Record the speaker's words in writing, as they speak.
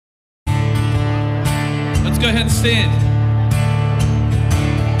go ahead and stand.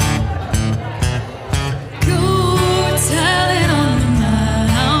 Go tell it on the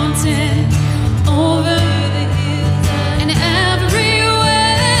mountain, over the hills and everywhere.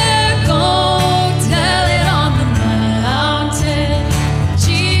 Go tell it on the mountain,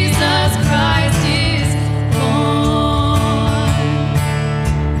 Jesus Christ is born.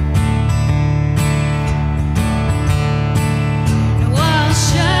 While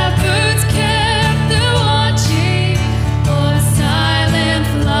shepherds kept their watching o'er silent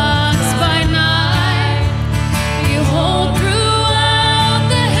flocks by night, behold, throughout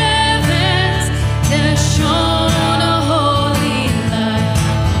the heavens there shone a holy light.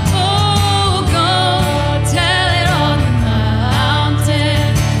 Oh, go tell it on the mountain,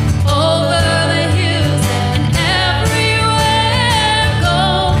 over the hills and everywhere. Go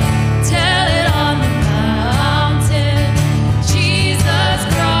tell it on the mountain, Jesus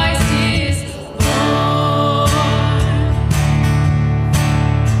Christ is born.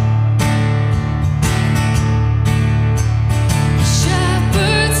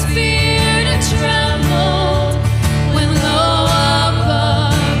 Shepherds feared and trembled when low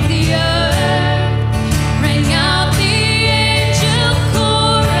above the earth rang out the angel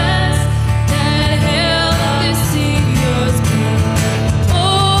chorus that hailed the Savior's birth.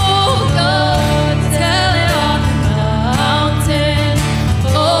 Oh, go tell it on the mountain,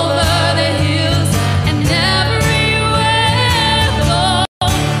 over the hills and everywhere. Go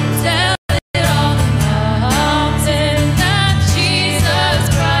tell it on the mountain that Jesus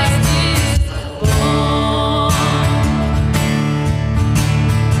Christ is born.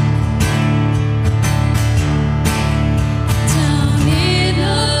 Down in a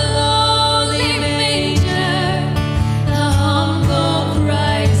lowly manger, the humble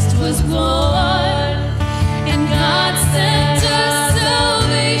Christ was born, and God sent us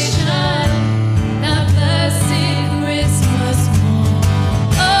salvation, that blessed Christmas morn.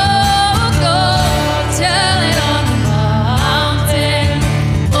 Oh, go tell it on the mountain,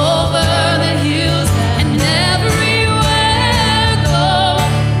 over the hills and everywhere. Go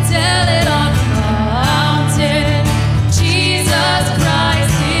tell it on the mountain, Jesus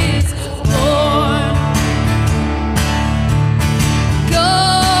Christ is born. Go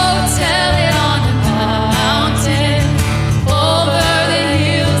tell it on the mountain, over the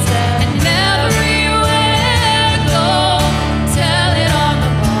hills and everywhere. Go tell it on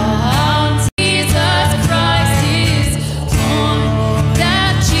the mountain, Jesus Christ is born.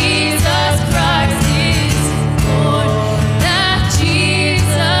 That Jesus Christ is born. That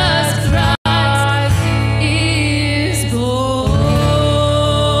Jesus Christ is born.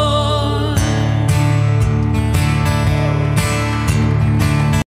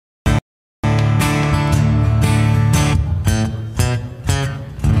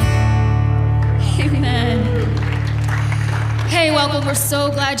 Amen. Hey, welcome. We're so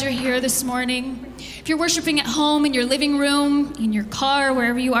glad you're here this morning. If you're worshiping at home, in your living room, in your car,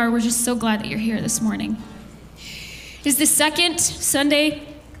 wherever you are, we're just so glad that you're here this morning. It is the second Sunday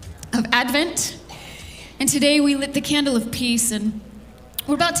of Advent, and today we lit the candle of peace, and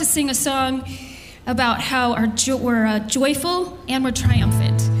we're about to sing a song about how we're joyful and we're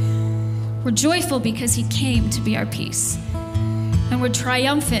triumphant. We're joyful because he came to be our peace, and we're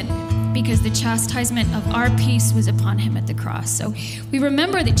triumphant because the chastisement of our peace was upon him at the cross. So we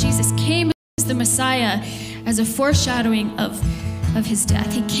remember that Jesus came as the Messiah, as a foreshadowing of his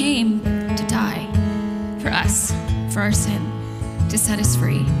death. He came to die for us, for our sin, to set us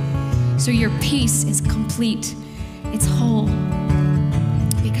free. So your peace is complete. It's whole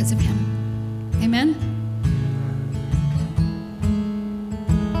because of him. Amen?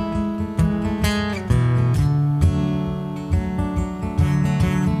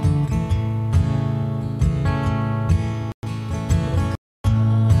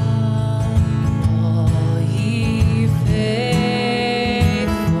 All ye faithful,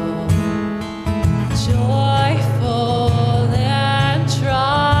 joyful and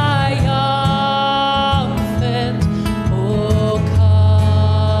triumphant, O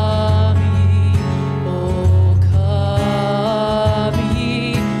come ye,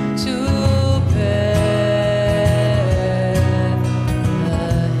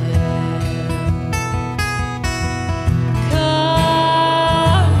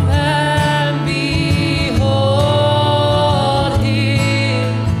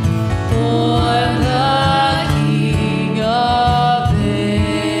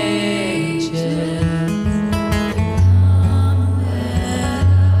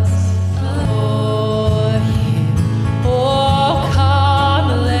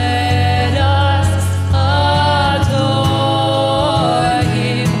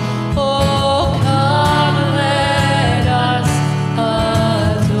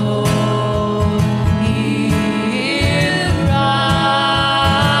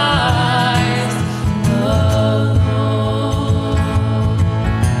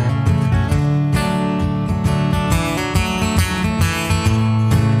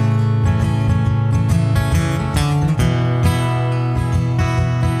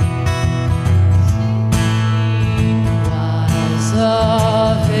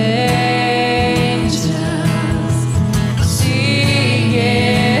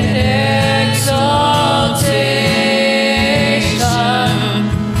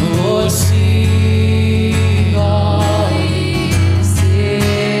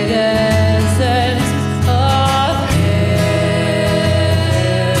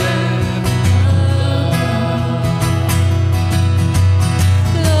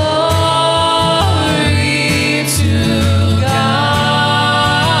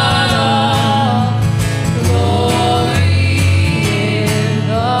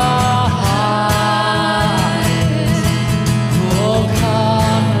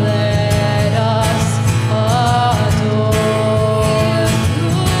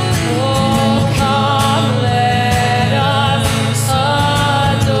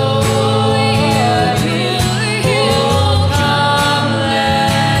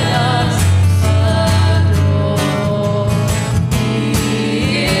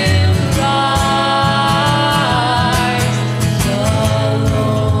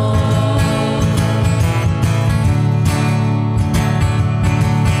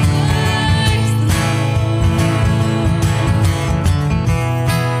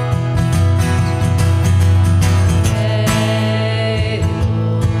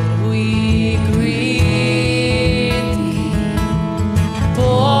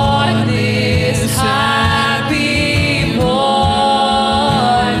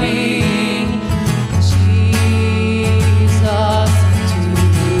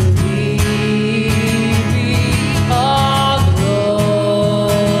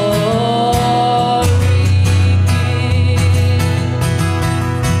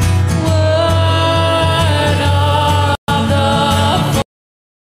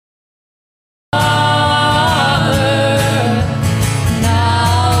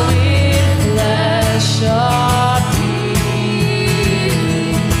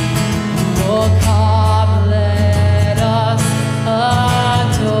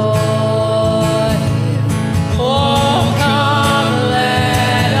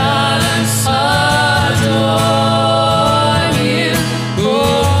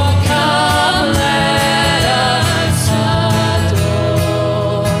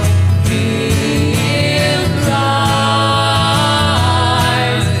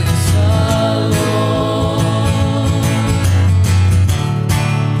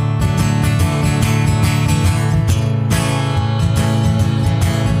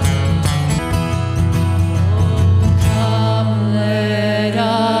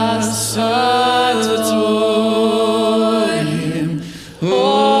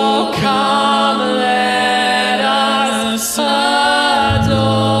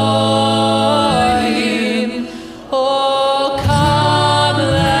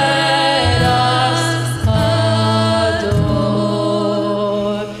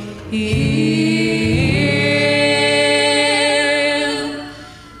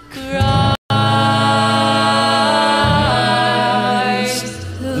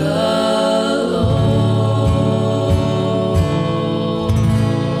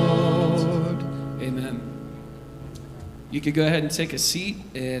 You could go ahead and take a seat,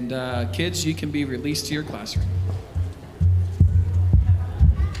 and kids, you can be released to your classroom.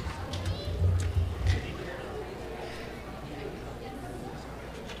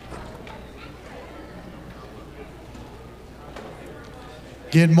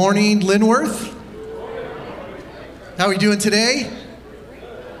 Good morning, Linworth. How are we doing today?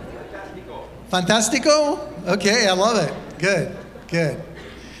 Fantastico? Okay, I love it. Good, good.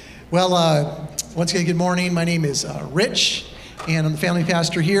 Well, once again, good morning. My name is Rich, and I'm the family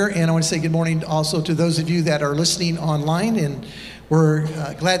pastor here. And I want to say good morning also to those of you that are listening online. And we're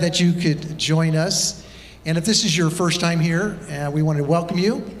glad that you could join us. And if this is your first time here, we want to welcome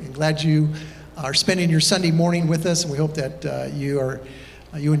you. And glad you are spending your Sunday morning with us. And we hope that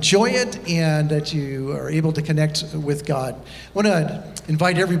you enjoy it and that you are able to connect with God. I want to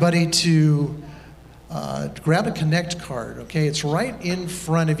invite everybody to grab a Connect card, okay? It's right in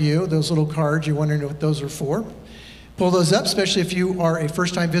front of you, those little cards. You're wondering what those are for. Pull those up, especially if you are a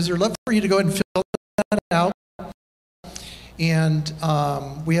first-time visitor. I'd love for you to go ahead and fill that out.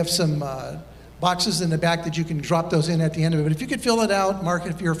 And we have some boxes in the back that you can drop those in at the end of it. But if you could fill it out, mark it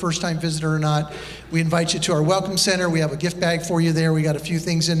if you're a first-time visitor or not. We invite you to our Welcome Center. We have a gift bag for you there. We got a few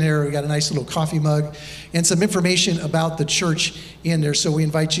things in there. We got a nice little coffee mug and some information about the church in there. So we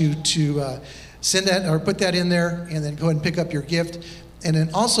invite you to send that or put that in there and then go ahead and pick up your gift. And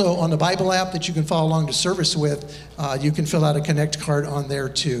then also on the Bible app that you can follow along to service with, you can fill out a Connect card on there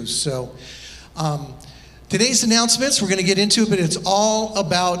too. So today's announcements, we're going to get into it, but it's all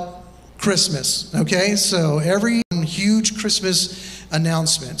about Christmas, okay? So every huge Christmas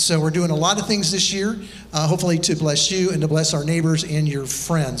announcement. So we're doing a lot of things this year, hopefully to bless you and to bless our neighbors and your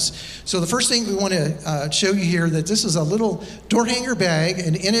friends. So the first thing we want to show you here, that this is a little door hanger bag,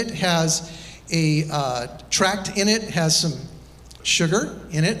 and in it has a tract in it, has some sugar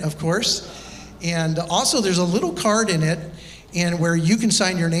in it, of course. And also there's a little card in it, and where you can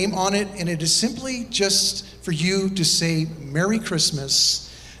sign your name on it, and it is simply just for you to say Merry Christmas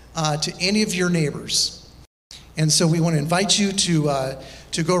to any of your neighbors. And so we want to invite you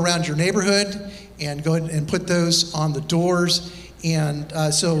to go around your neighborhood and go ahead and put those on the doors. And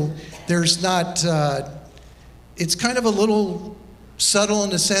so there's not, it's kind of a little subtle in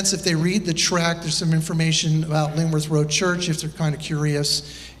the sense if they read the tract, there's some information about Linworth Road Church if they're kind of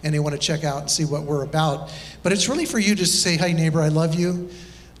curious and they want to check out and see what we're about. But it's really for you to say, hey neighbor, I love you.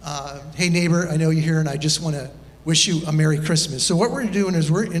 Hey neighbor, I know you're here and I just want to wish you a Merry Christmas. So what we're doing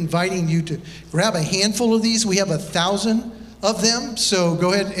is we're inviting you to grab a handful of these. We have 1,000 of them. So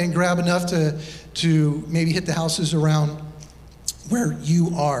go ahead and grab enough to maybe hit the houses around where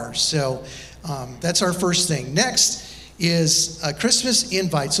you are. So that's our first thing. Next is a Christmas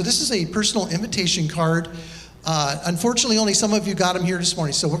invite. So this is a personal invitation card. Unfortunately, only some of you got them here this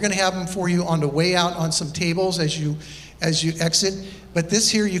morning. So we're going to have them for you on the way out on some tables as you exit. But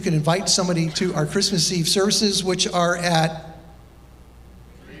this here, you can invite somebody to our Christmas Eve services, which are at...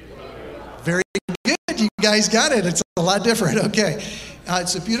 Very good. You guys got it. It's a lot different. Okay.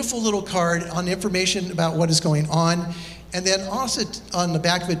 It's a beautiful little card on information about what is going on. And then also on the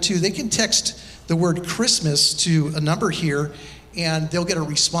back of it, too, they can text the word Christmas to a number here, and they'll get a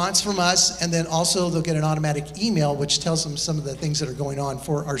response from us, and then also they'll get an automatic email which tells them some of the things that are going on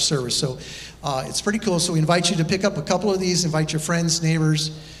for our service. So it's pretty cool. So we invite you to pick up a couple of these, invite your friends,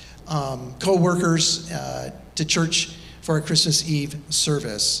 neighbors, co-workers to church for our Christmas Eve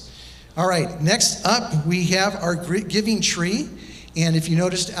service. All right, next up we have our giving tree, and if you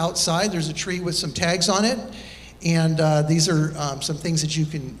noticed outside there's a tree with some tags on it. And these are some things that you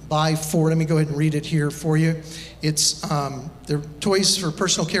can buy for. Let me go ahead and read it here for you. It's they're toys for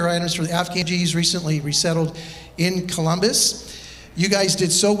personal care items for the Afghan refugees recently resettled in Columbus. You guys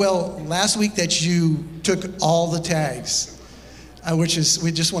did so well last week that you took all the tags, we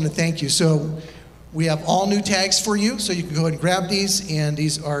just want to thank you. So we have all new tags for you, so you can go ahead and grab these. And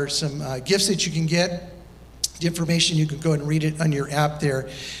these are some gifts that you can get. The information, you can go ahead and read it on your app there.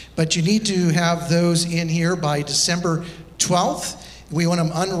 But you need to have those in here by December 12th. We want them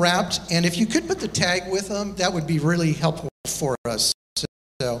unwrapped. And if you could put the tag with them, that would be really helpful for us.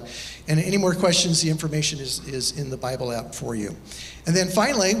 So, and any more questions, the information is in the Bible app for you. And then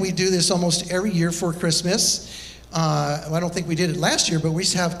finally, we do this almost every year for Christmas. I don't think we did it last year, but we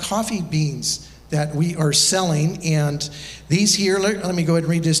used to have coffee beans that we are selling. And these here, let me go ahead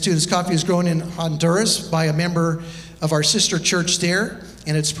and read this too. This coffee is grown in Honduras by a member of our sister church there,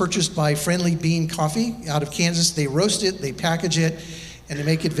 and it's purchased by Friendly Bean Coffee out of Kansas. They roast it, they package it, and they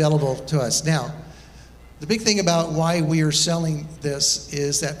make it available to us. Now, The big thing about why we are selling this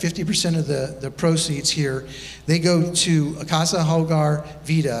is that 50% of the proceeds here, they go to Casa Hogar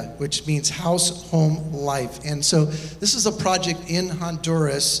Vida, which means house, home, life. And so this is a project in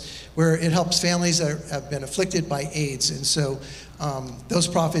Honduras where it helps families that have been afflicted by AIDS. And so those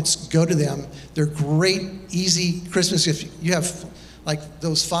profits go to them. They're great, easy Christmas gifts. You have like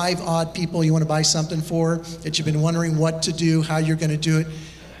those 5 odd people you want to buy something for that you've been wondering what to do, how you're going to do it.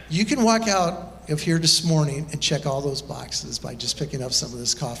 You can walk out of here this morning and check all those boxes by just picking up some of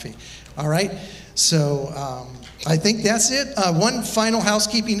this coffee. All right? So I think that's it. One final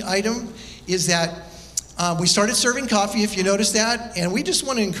housekeeping item is that we started serving coffee, if you noticed that, and we just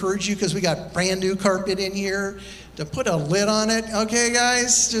want to encourage you, because we got brand new carpet in here, to put a lid on it. Okay,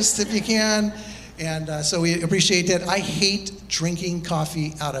 guys? Just if you can. And so we appreciate that. I hate drinking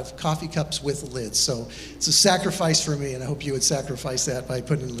coffee out of coffee cups with lids. So it's a sacrifice for me, and I hope you would sacrifice that by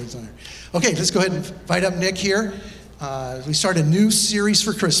putting the lids on there. Okay, let's go ahead and invite up Nick here. We start a new series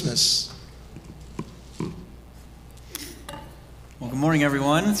for Christmas. Well, good morning,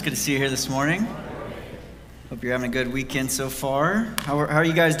 everyone. It's good to see you here this morning. Hope you're having a good weekend so far. How are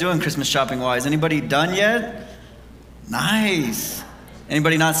you guys doing Christmas shopping-wise? Anybody done yet? Nice.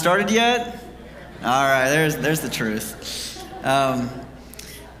 Anybody not started yet? All right, there's the truth.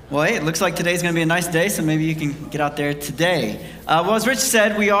 Well, hey, it looks like today's going to be a nice day, so maybe you can get out there today. Well, as Rich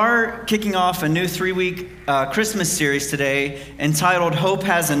said, we are kicking off a new 3-week Christmas series today entitled Hope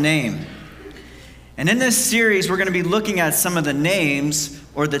Has a Name. And in this series, we're going to be looking at some of the names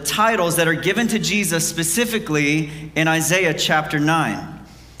or the titles that are given to Jesus specifically in Isaiah chapter 9.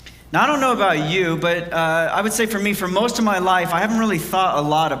 Now, I don't know about you, but I would say for me, for most of my life, I haven't really thought a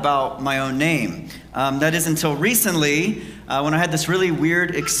lot about my own name. That is until recently, when I had this really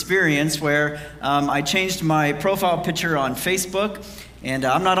weird experience where I changed my profile picture on Facebook. And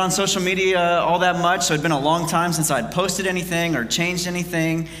I'm not on social media all that much, so it'd been a long time since I'd posted anything or changed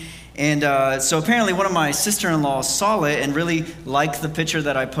anything. And so apparently one of my sister-in-laws saw it and really liked the picture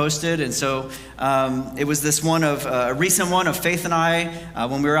that I posted. And so it was this one of a recent one of Faith and I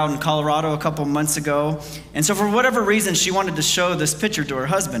when we were out in Colorado a couple months ago. And so for whatever reason, she wanted to show this picture to her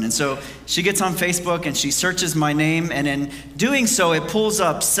husband. And so she gets on Facebook and she searches my name. And in doing so, it pulls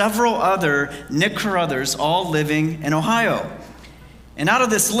up several other Nick Carruthers, all living in Ohio. And out of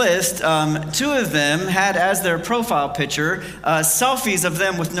this list, 2 of them had as their profile picture selfies of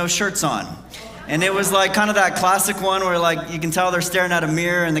them with no shirts on. And it was like kind of that classic one where like you can tell they're staring at a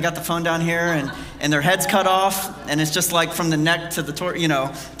mirror and they got the phone down here and their head's cut off and it's just like from the neck to the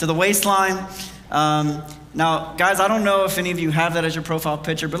to the waistline. Now, guys, I don't know if any of you have that as your profile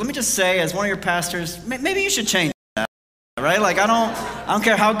picture, but let me just say, as one of your pastors, maybe you should change that, right? Like I don't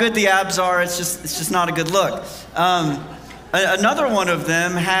care how good the abs are. It's just not a good look. Another one of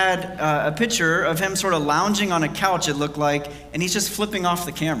them had a picture of him sort of lounging on a couch, it looked like, and he's just flipping off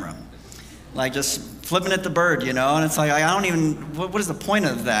the camera. Like just flipping at the bird, and it's like, I don't even, what is the point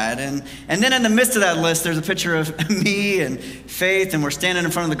of that? And then in the midst of that list, there's a picture of me and Faith, and we're standing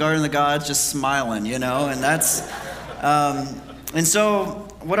in front of the Garden of the Gods just smiling, and that's, and so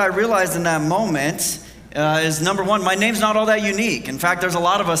what I realized in that moment is number one, my name's not all that unique. In fact, there's a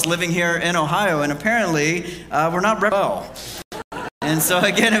lot of us living here in Ohio, and apparently we're not well. And so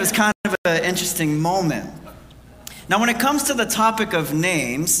again, it was kind of an interesting moment. Now, when it comes to the topic of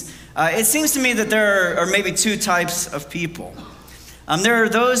names, it seems to me that there are maybe 2 types of people. There are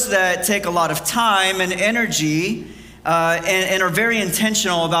those that take a lot of time and energy and are very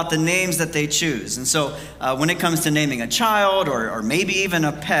intentional about the names that they choose. And so when it comes to naming a child or maybe even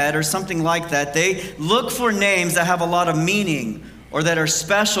a pet or something like that, they look for names that have a lot of meaning or that are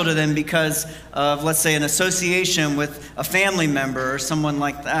special to them because of, let's say, an association with a family member or someone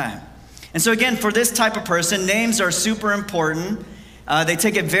like that. And so again, for this type of person, names are super important. They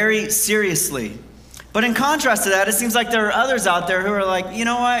take it very seriously. But in contrast to that, it seems like there are others out there who are like, you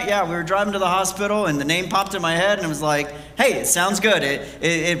know what? Yeah, we were driving to the hospital and the name popped in my head and it was like, hey, it sounds good.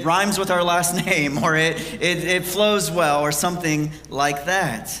 It rhymes with our last name, or it flows well, or something like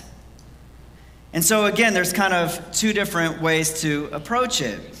that. And so again, there's kind of 2 different ways to approach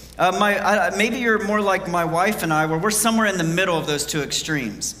it. Maybe you're more like my wife and I, where we're somewhere in the middle of those 2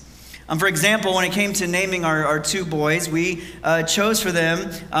 extremes. For example, when it came to naming our 2 boys, we chose for them,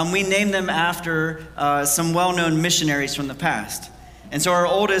 we named them after some well-known missionaries from the past. And so our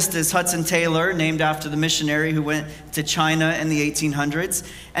oldest is Hudson Taylor, named after the missionary who went to China in the 1800s.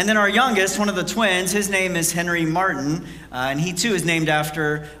 And then our youngest, one of the twins, his name is Henry Martin, and he too is named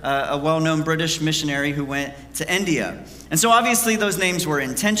after a well-known British missionary who went to India. And so obviously those names were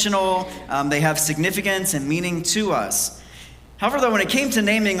intentional, they have significance and meaning to us. However, though, when it came to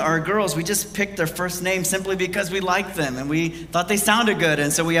naming our girls, we just picked their first name simply because we liked them and we thought they sounded good.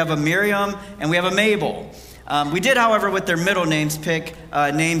 And so we have a Miriam and we have a Mabel. We did, however, with their middle names, pick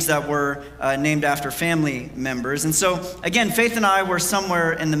names that were named after family members. And so, again, Faith and I were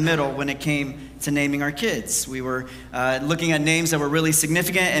somewhere in the middle when it came to naming our kids. We were looking at names that were really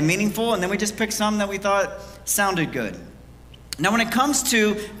significant and meaningful, and then we just picked some that we thought sounded good. Now, when it comes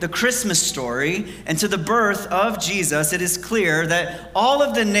to the Christmas story and to the birth of Jesus, it is clear that all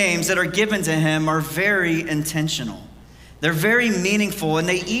of the names that are given to him are very intentional. They're very meaningful, and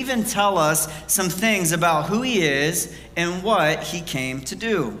they even tell us some things about who he is and what he came to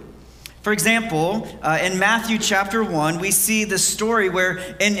do. For example, in Matthew chapter 1, we see the story where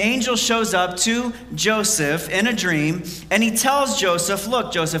an angel shows up to Joseph in a dream, and he tells Joseph,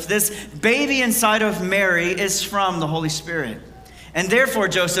 look, Joseph, this baby inside of Mary is from the Holy Spirit. And therefore,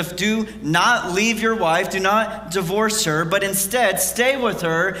 Joseph, do not leave your wife, do not divorce her, but instead stay with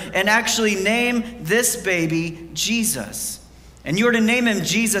her and actually name this baby Jesus. And you are to name him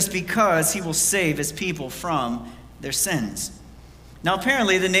Jesus because he will save his people from their sins. Now,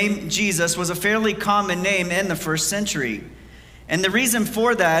 apparently, the name Jesus was a fairly common name in the first century. And the reason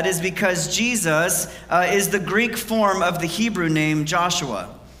for that is because Jesus is the Greek form of the Hebrew name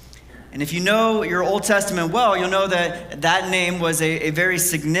Joshua. And if you know your Old Testament well, you'll know that that name was a very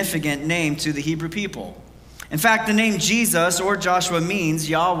significant name to the Hebrew people. In fact, the name Jesus or Joshua means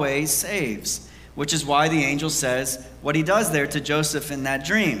Yahweh saves, which is why the angel says what he does there to Joseph in that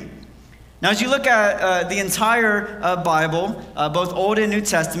dream. Now, as you look at the entire Bible, both Old and New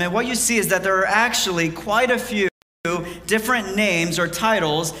Testament, what you see is that there are actually quite a few different names or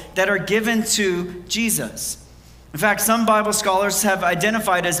titles that are given to Jesus. In fact, some Bible scholars have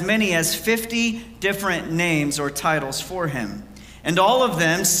identified as many as 50 different names or titles for him. And all of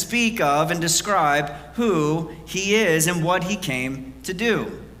them speak of and describe who he is and what he came to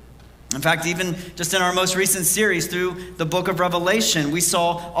do. In fact, even just in our most recent series through the book of Revelation, we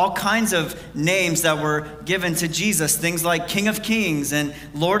saw all kinds of names that were given to Jesus. Things like King of Kings and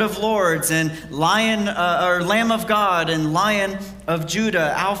Lord of Lords and Lion or Lamb of God and Lion of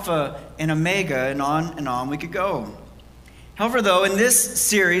Judah, Alpha and Omega, and on we could go. However, though, in this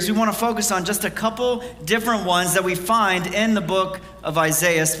series, we want to focus on just a couple different ones that we find in the book of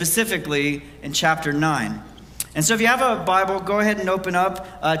Isaiah, specifically in chapter 9. And so if you have a Bible, go ahead and open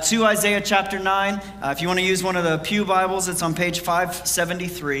up to Isaiah chapter 9. If you want to use one of the Pew Bibles, it's on page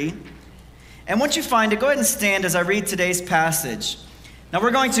 573. And once you find it, go ahead and stand as I read today's passage. Now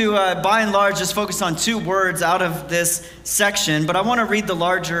we're going to, by and large, just focus on two words out of this section, but I want to read the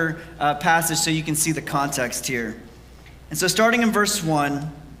larger passage so you can see the context here. And so starting in verse 1,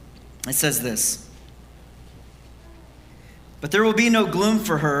 it says this: "But there will be no gloom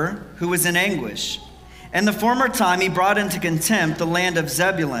for her who is in anguish. In the former time he brought into contempt the land of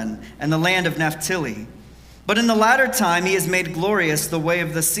Zebulun and the land of Naphtali. But in the latter time he has made glorious the way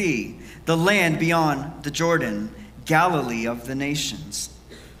of the sea, the land beyond the Jordan, Galilee of the nations.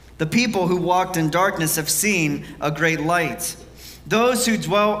 The people who walked in darkness have seen a great light. Those who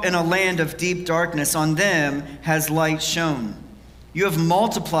dwell in a land of deep darkness, on them has light shone. You have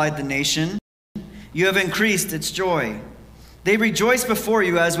multiplied the nation. You have increased its joy. They rejoice before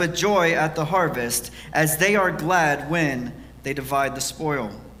you as with joy at the harvest, as they are glad when they divide the spoil.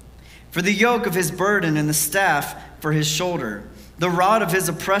 For the yoke of his burden and the staff for his shoulder, the rod of his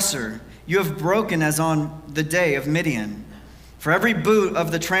oppressor, you have broken as on the day of Midian. For every boot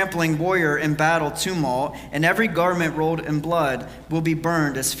of the trampling warrior in battle tumult, and every garment rolled in blood will be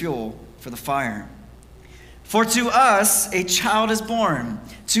burned as fuel for the fire. For to us a child is born,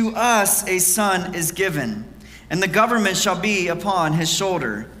 to us a son is given, and the government shall be upon his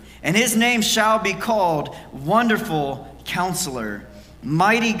shoulder, and his name shall be called Wonderful Counselor,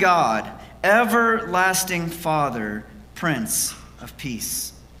 Mighty God, Everlasting Father, Prince of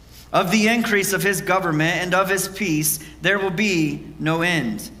Peace. Of the increase of his government and of his peace there will be no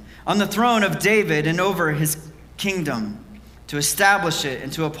end, on the throne of David and over his kingdom, to establish it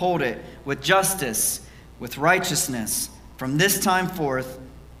and to uphold it with justice, with righteousness, from this time forth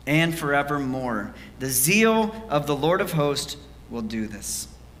and forevermore. The zeal of the Lord of hosts will do this."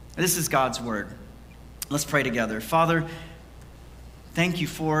 This is God's word. Let's pray together. Father, thank you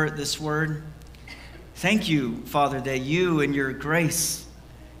for this word. Thank you, Father, that you in your grace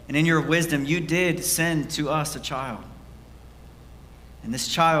and in your wisdom, you did send to us a child. And this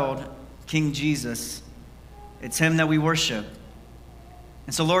child, King Jesus, it's him that we worship.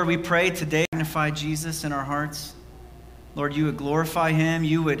 And so, Lord, we pray today, magnify Jesus in our hearts. Lord, you would glorify him.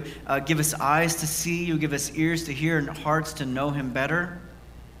 You would give us eyes to see. You would give us ears to hear and hearts to know him better.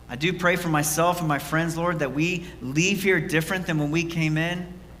 I do pray for myself and my friends, Lord, that we leave here different than when we came in,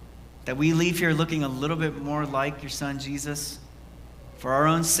 that we leave here looking a little bit more like your Son, Jesus, for our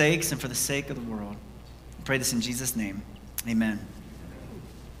own sakes and for the sake of the world. I pray this in Jesus' name. Amen.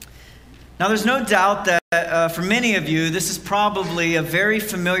 Now, there's no doubt that for many of you, this is probably a very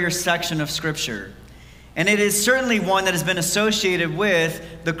familiar section of Scripture. And it is certainly one that has been associated with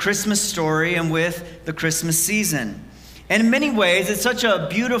the Christmas story and with the Christmas season. And in many ways, it's such a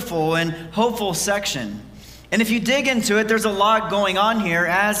beautiful and hopeful section. And if you dig into it, there's a lot going on here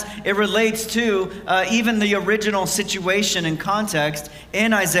as it relates to even the original situation and context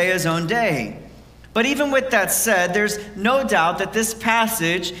in Isaiah's own day. But even with that said, there's no doubt that this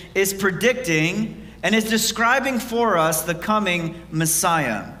passage is predicting and is describing for us the coming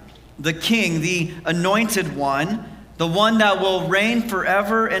Messiah, the King, the anointed one, the one that will reign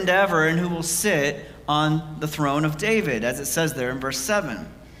forever and ever and who will sit on the throne of David, as it says there in verse 7.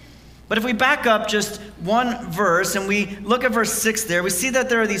 But if we back up just one verse and we look at verse 6 there, we see that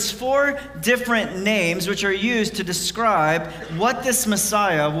there are these 4 different names which are used to describe what this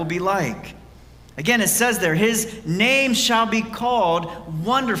Messiah will be like. Again, it says there, his name shall be called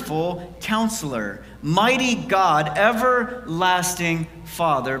Wonderful Counselor, Mighty God, Everlasting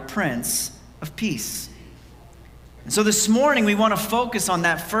Father, Prince of Peace. And so this morning we want to focus on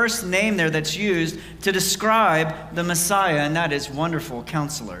that first name there that's used to describe the Messiah, and that is Wonderful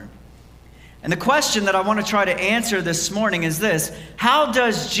Counselor. And the question that I want to try to answer this morning is this: how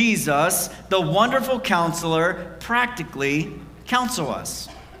does Jesus, the Wonderful Counselor, practically counsel us?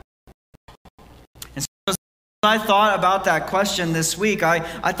 And so as I thought about that question this week, I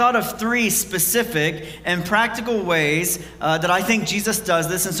thought of 3 specific and practical ways that I think Jesus does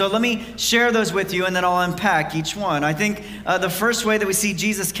this. And so let me share those with you, and then I'll unpack each one. I think the first way that we see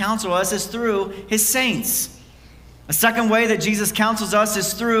Jesus counsel us is through his saints. A second way that Jesus counsels us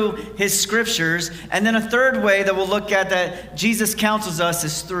is through his scriptures. And then a third way that we'll look at that Jesus counsels us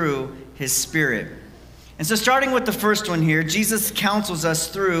is through his Spirit. And so starting with the first one here, Jesus counsels us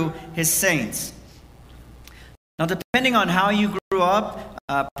through his saints. Now, depending on how you grew up,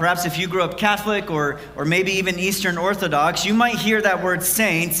 perhaps if you grew up Catholic or maybe even Eastern Orthodox, you might hear that word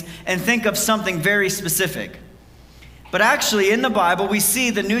saints and think of something very specific. But actually, in the Bible, we see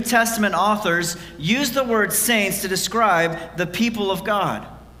the New Testament authors use the word saints to describe the people of God.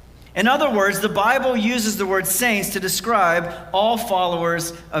 In other words, the Bible uses the word saints to describe all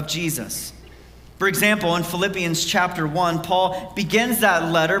followers of Jesus. For example, in Philippians chapter 1, Paul begins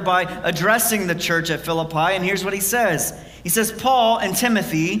that letter by addressing the church at Philippi, and here's what he says. He says, Paul and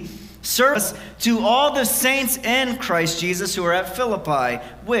Timothy serve us to all the saints in Christ Jesus who are at Philippi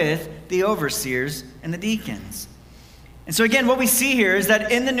with the overseers and the deacons. And so again, what we see here is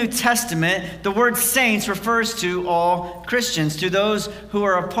that in the New Testament, the word saints refers to all Christians, to those who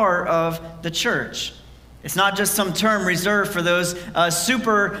are a part of the church. It's not just some term reserved for those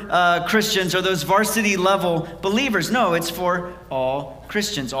super Christians or those varsity level believers. No, it's for all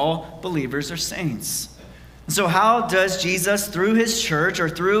Christians. All believers are saints. And so how does Jesus, through his church or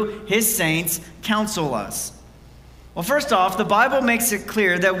through his saints, counsel us? Well, first off, the Bible makes it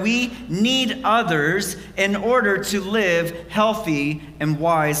clear that we need others in order to live healthy and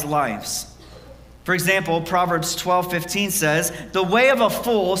wise lives. For example, Proverbs 12:15 says, "The way of a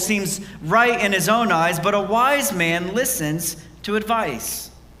fool seems right in his own eyes, but a wise man listens to advice."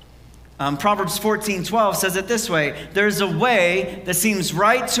 Proverbs 14:12 says it this way, "There's a way that seems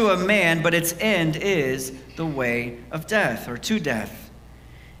right to a man, but its end is the way of death," or to death.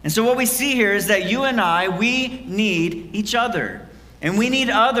 And so what we see here is that you and I, we need each other. And we need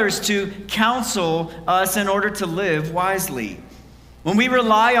others to counsel us in order to live wisely. When we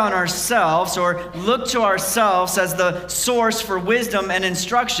rely on ourselves or look to ourselves as the source for wisdom and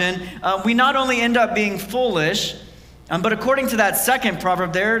instruction, we not only end up being foolish, but according to that second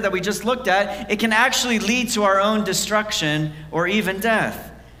proverb there that we just looked at, it can actually lead to our own destruction or even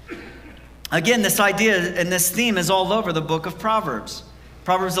death. Again, this idea and this theme is all over the book of Proverbs.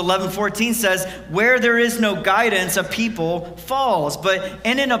 Proverbs 11:14 says, "Where there is no guidance, a people falls, but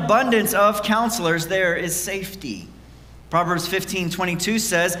in an abundance of counselors there is safety." Proverbs 15:22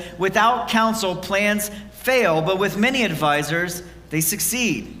 says, "Without counsel plans fail, but with many advisors they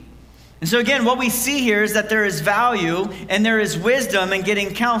succeed." And so again, what we see here is that there is value and there is wisdom in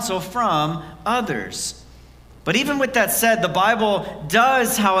getting counsel from others. But even with that said, the Bible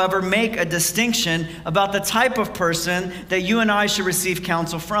does, however, make a distinction about the type of person that you and I should receive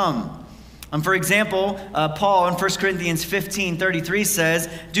counsel from. For example, Paul in 1 Corinthians 15:33 says,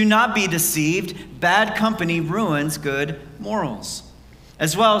 "Do not be deceived. Bad company ruins good morals."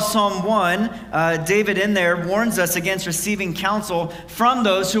 As well, Psalm 1, David in there warns us against receiving counsel from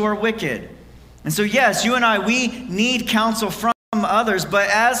those who are wicked. And so, yes, you and I, we need counsel from others, but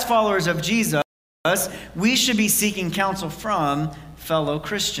as followers of Jesus, we should be seeking counsel from fellow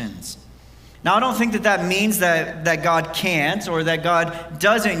Christians. Now, I don't think that means that God can't or that God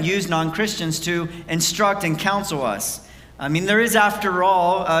doesn't use non-Christians to instruct and counsel us. I mean, there is, after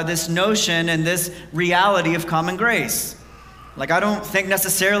all, this notion and this reality of common grace. Like, I don't think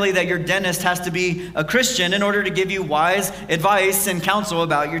necessarily that your dentist has to be a Christian in order to give you wise advice and counsel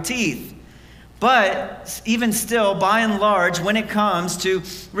about your teeth. But even still, by and large, when it comes to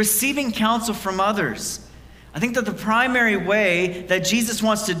receiving counsel from others, I think that the primary way that Jesus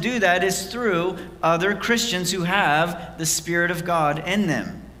wants to do that is through other Christians who have the Spirit of God in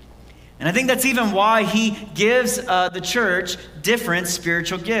them. And I think that's even why he gives the church different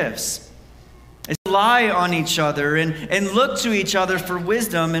spiritual gifts. It's rely on each other and look to each other for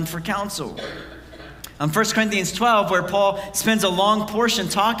wisdom and for counsel. 1 Corinthians 12, where Paul spends a long portion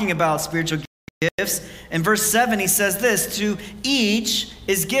talking about spiritual gifts, in verse 7 he says this, to each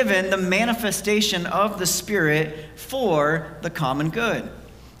is given the manifestation of the Spirit for the common good.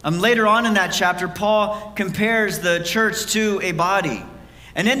 Later on in that chapter, Paul compares the church to a body.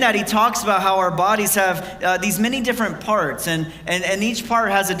 And in that, he talks about how our bodies have these many different parts, and each part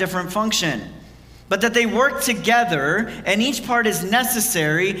has a different function. But that they work together, and each part is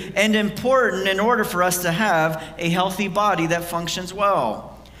necessary and important in order for us to have a healthy body that functions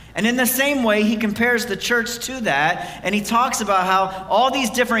well. And in the same way, he compares the church to that, and he talks about how all these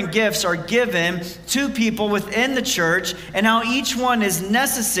different gifts are given to people within the church, and how each one is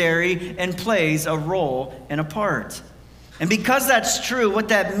necessary and plays a role and a part. And because that's true, what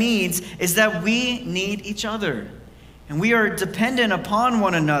that means is that we need each other, and we are dependent upon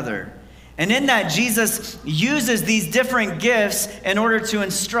one another. And in that, Jesus uses these different gifts in order to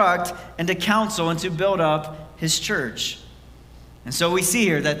instruct and to counsel and to build up his church. And so we see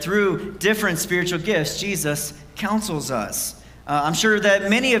here that through different spiritual gifts, Jesus counsels us. I'm sure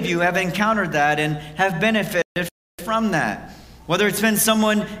that many of you have encountered that and have benefited from that. Whether it's been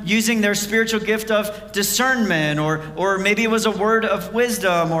someone using their spiritual gift of discernment, or maybe it was a word of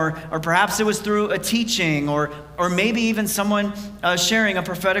wisdom, or perhaps it was through a teaching, or maybe even someone sharing a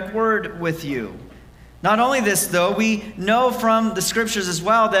prophetic word with you. Not only this, though, we know from the scriptures as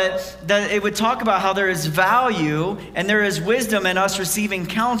well that it would talk about how there is value and there is wisdom in us receiving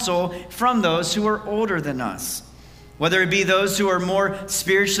counsel from those who are older than us. Whether it be those who are more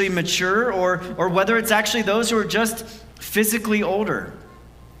spiritually mature, or whether it's actually those who are just physically older.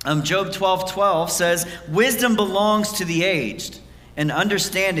 Job 12:12 says, wisdom belongs to the aged and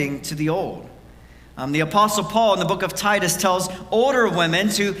understanding to the old. The Apostle Paul in the book of Titus tells older women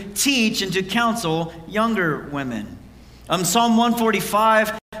to teach and to counsel younger women. Psalm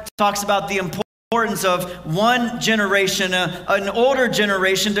 145 talks about the importance of one generation, an older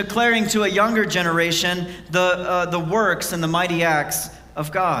generation, declaring to a younger generation the works and the mighty acts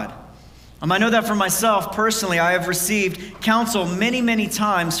of God. I know that for myself personally, I have received counsel many, many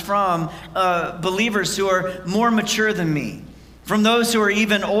times from believers who are more mature than me, from those who are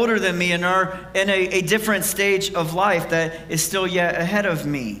even older than me and are in a different stage of life that is still yet ahead of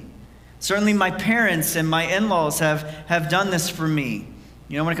me. Certainly my parents and my in-laws have done this for me.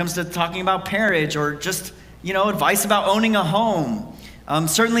 You know, when it comes to talking about marriage or just, advice about owning a home.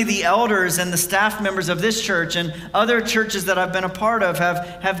 Certainly the elders and the staff members of this church and other churches that I've been a part of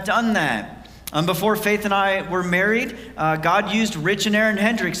have done that. Before Faith and I were married, God used Rich and Aaron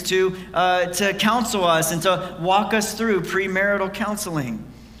Hendricks to counsel us and to walk us through premarital counseling.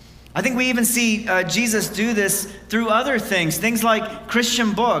 I think we even see Jesus do this through other things like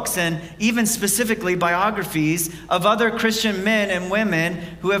Christian books and even specifically biographies of other Christian men and women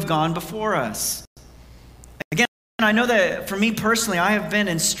who have gone before us. Again, I know that for me personally, I have been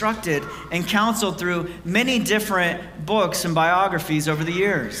instructed and counseled through many different books and biographies over the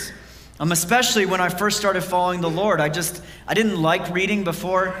years. Especially when I first started following the Lord. I didn't like reading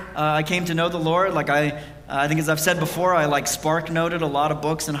before I came to know the Lord. Like I think as I've said before, I spark noted a lot of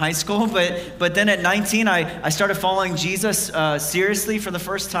books in high school. But then at 19, I started following Jesus seriously for the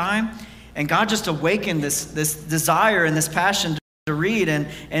first time. And God just awakened this desire and this passion to read.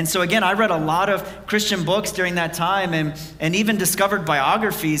 And so again, I read a lot of Christian books during that time and even discovered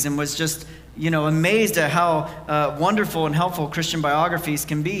biographies and was just, amazed at how wonderful and helpful Christian biographies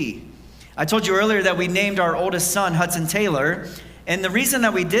can be. I told you earlier that we named our oldest son Hudson Taylor. And the reason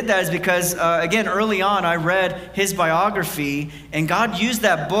that we did that is because, again, early on, I read his biography, and God used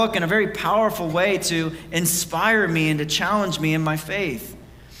that book in a very powerful way to inspire me and to challenge me in my faith.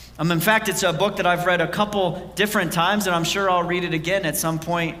 In fact, it's a book that I've read a couple different times, and I'm sure I'll read it again at some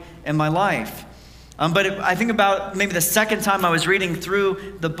point in my life. I think about maybe the second time I was reading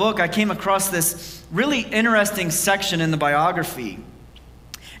through the book, I came across this really interesting section in the biography.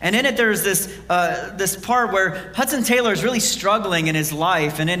 And in it, there's this part where Hudson Taylor is really struggling in his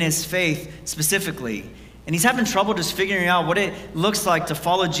life and in his faith specifically. And he's having trouble just figuring out what it looks like to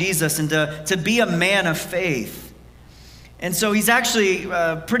follow Jesus and to be a man of faith. And so he's actually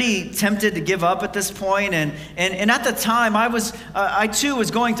pretty tempted to give up at this point. And at the time, I too was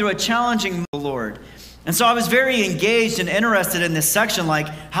going through a challenging Lord. And so I was very engaged and interested in this section, like,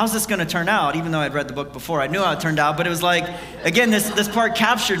 how's this going to turn out? Even though I'd read the book before, I knew how it turned out. But it was like, again, this part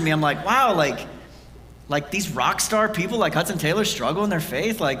captured me. I'm like, wow, like these rock star people like Hudson Taylor struggle in their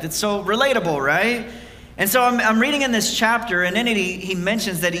faith. Like, it's so relatable, right? And so I'm reading in this chapter, and in it he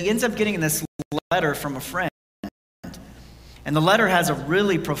mentions that he ends up getting this letter from a friend. And the letter has a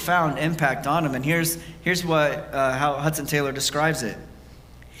really profound impact on him. And here's how Hudson Taylor describes it.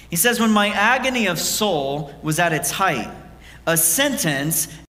 He says, when my agony of soul was at its height, a sentence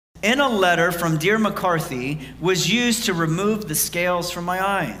in a letter from dear McCarthy was used to remove the scales from my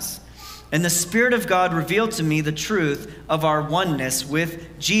eyes. And the Spirit of God revealed to me the truth of our oneness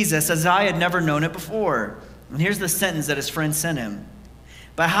with Jesus as I had never known it before. And here's the sentence that his friend sent him.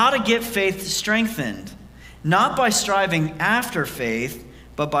 But how to get faith strengthened, not by striving after faith,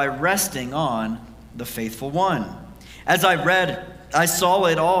 but by resting on the faithful one. As I read, I saw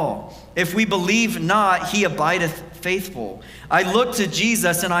it all. If we believe not, he abideth faithful. I looked to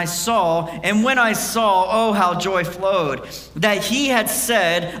Jesus and I saw, and when I saw, oh, how joy flowed, that he had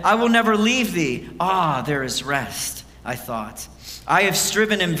said, I will never leave thee. Ah, there is rest, I thought. I have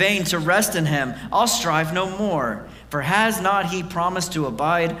striven in vain to rest in him. I'll strive no more. For has not he promised to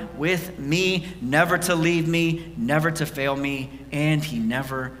abide with me, never to leave me, never to fail me, and he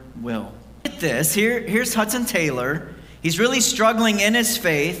never will. Get this, here's Hudson Taylor. He's really struggling in his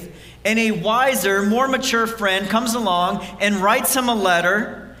faith, and a wiser, more mature friend comes along and writes him a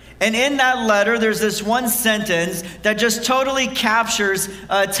letter. And in that letter, there's this one sentence that just totally captures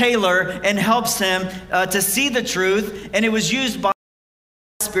Taylor and helps him to see the truth. And it was used by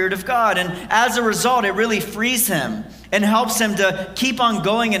the Spirit of God. And as a result, it really frees him and helps him to keep on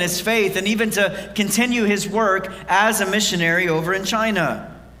going in his faith and even to continue his work as a missionary over in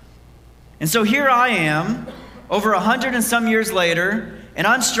China. And so here I am, over 100 and some years later, and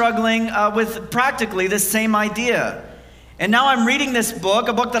I'm struggling with practically this same idea. And now I'm reading this book,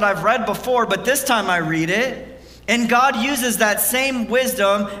 a book that I've read before, but this time I read it, and God uses that same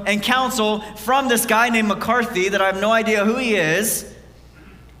wisdom and counsel from this guy named McCarthy that I have no idea who he is,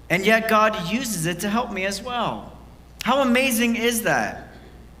 and yet God uses it to help me as well. How amazing is that?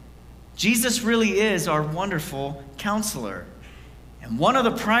 Jesus really is our wonderful counselor. And one of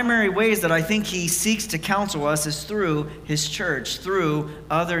the primary ways that I think he seeks to counsel us is through his church, through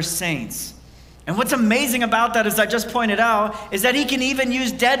other saints. And what's amazing about that, as I just pointed out, is that he can even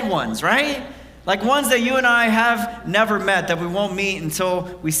use dead ones, right? Like ones that you and I have never met, that we won't meet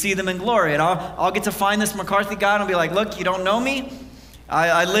until we see them in glory. And I'll get to find this McCarthy guy and I'll be like, look, you don't know me?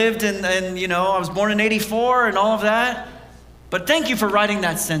 I lived in I was born in 84 and all of that. But thank you for writing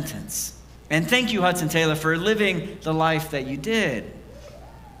that sentence. And thank you, Hudson Taylor, for living the life that you did.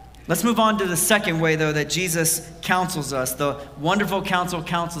 Let's move on to the second way, though, that Jesus counsels us. The wonderful counsel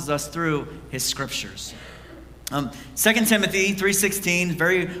counsels us through his scriptures. 2 Timothy 3:16,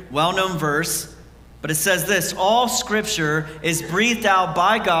 very well-known verse, but it says this: all scripture is breathed out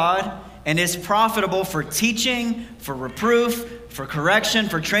by God and is profitable for teaching, for reproof, for correction,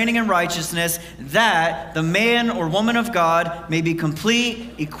 for training in righteousness, that the man or woman of God may be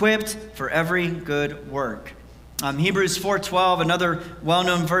complete, equipped for every good work. Hebrews 4:12, another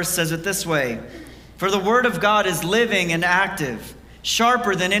well-known verse, says it this way: for the word of God is living and active,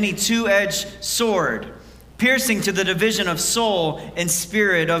 sharper than any two-edged sword, piercing to the division of soul and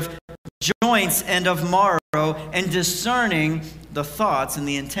spirit, of joints and of marrow, and discerning the thoughts and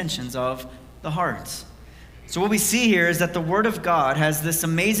the intentions of the heart. So what we see here is that the Word of God has this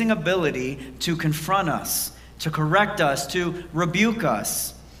amazing ability to confront us, to correct us, to rebuke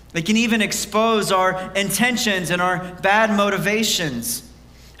us. It can even expose our intentions and our bad motivations.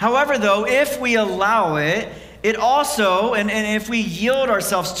 However, though, if we allow it, it also, and if we yield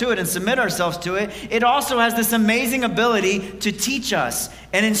ourselves to it and submit ourselves to it, it also has this amazing ability to teach us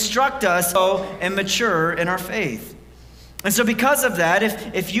and instruct us and mature in our faith. And so because of that,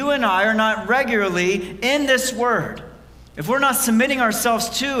 if you and I are not regularly in this word, if we're not submitting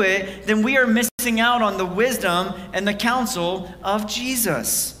ourselves to it, then we are missing out on the wisdom and the counsel of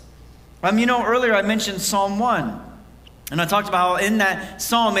Jesus. Earlier I mentioned Psalm 1. And I talked about how in that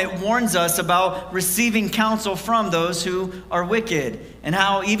psalm it warns us about receiving counsel from those who are wicked, and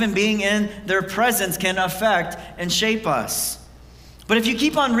how even being in their presence can affect and shape us. But if you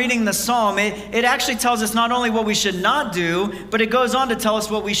keep on reading the psalm, it actually tells us not only what we should not do, but it goes on to tell us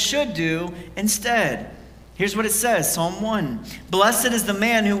what we should do instead. Here's what it says, Psalm 1. Blessed is the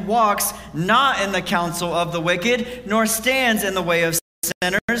man who walks not in the counsel of the wicked, nor stands in the way of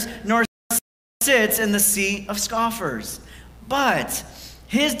sinners, nor sits in the seat of scoffers. But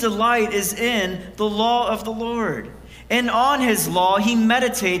his delight is in the law of the Lord, and on his law he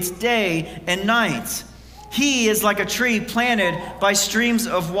meditates day and night. He is like a tree planted by streams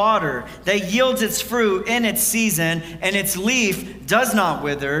of water that yields its fruit in its season, and its leaf does not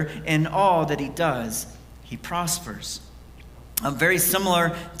wither. In all that he does, he prospers. Very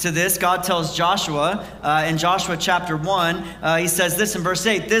similar to this, God tells Joshua in Joshua chapter 1, he says this in verse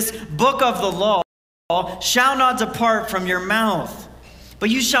 8, this book of the law shall not depart from your mouth, but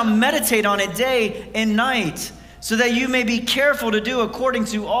you shall meditate on it day and night, so that you may be careful to do according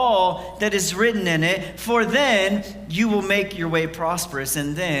to all that is written in it. For then you will make your way prosperous,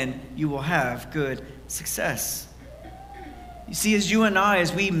 and then you will have good success. You see, as you and I,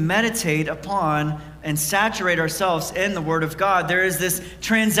 as we meditate upon and saturate ourselves in the Word of God, there is this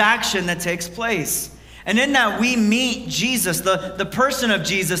transaction that takes place. And in that we meet Jesus, the person of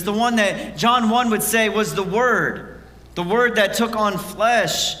Jesus, the one that John 1 would say was the Word that took on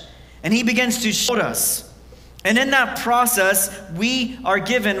flesh, and he begins to show us. And in that process, we are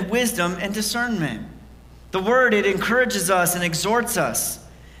given wisdom and discernment. The Word, it encourages us and exhorts us.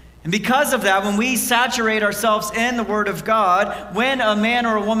 And because of that, when we saturate ourselves in the Word of God, when a man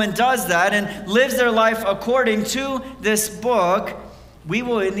or a woman does that and lives their life according to this book, we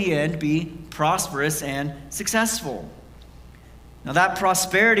will in the end be prosperous and successful. Now, that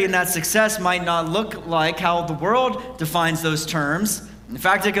prosperity and that success might not look like how the world defines those terms. In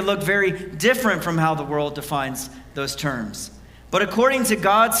fact, it could look very different from how the world defines those terms. But according to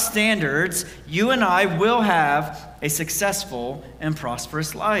God's standards, you and I will have a successful and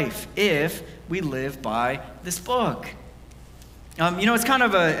prosperous life if we live by this book. It's kind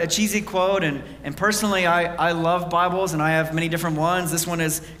of a cheesy quote, and personally, I love Bibles, and I have many different ones. This one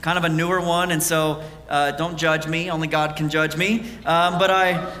is kind of a newer one, and so don't judge me. Only God can judge me. But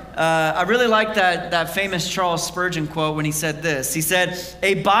I really like that famous Charles Spurgeon quote when he said this. He said,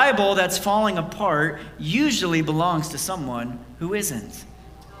 "A Bible that's falling apart usually belongs to someone who isn't."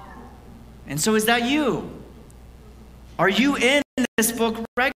 And so is that you? Are you in this book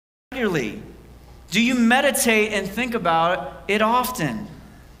regularly? Do you meditate and think about it often?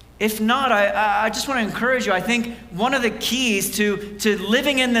 If not, I just want to encourage you. I think one of the keys to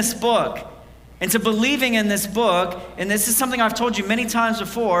living in this book and to believing in this book, and this is something I've told you many times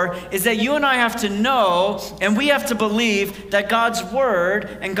before, is that you and I have to know and we have to believe that God's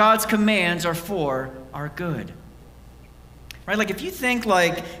word and God's commands are for our good. Right? Like if you think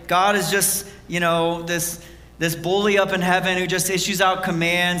like God is just, this bully up in heaven who just issues out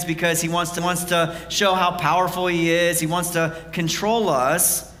commands because he wants to show how powerful he is, he wants to control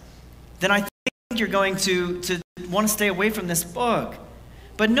us, then I think you're going to want to stay away from this book.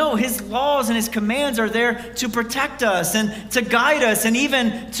 But no, his laws and his commands are there to protect us and to guide us and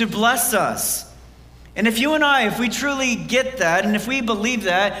even to bless us. And if you and I, if we truly get that and if we believe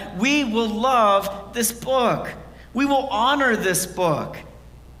that, we will love this book. We will honor this book.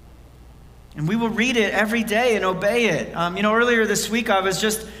 And we will read it every day and obey it. Earlier this week, I was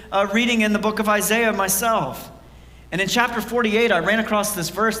just reading in the book of Isaiah myself. And in chapter 48, I ran across this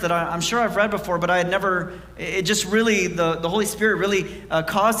verse that I'm sure I've read before, but I had never, it just really, the Holy Spirit really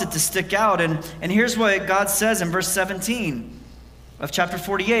caused it to stick out. And here's what God says in verse 17 of chapter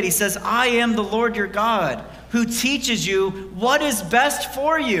 48. He says, "I am the Lord your God, who teaches you what is best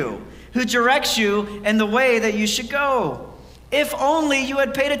for you, who directs you in the way that you should go. If only you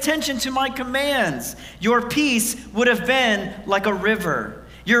had paid attention to my commands, your peace would have been like a river,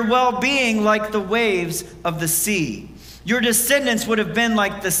 your well-being like the waves of the sea. Your descendants would have been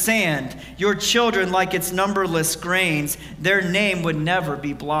like the sand, your children like its numberless grains. Their name would never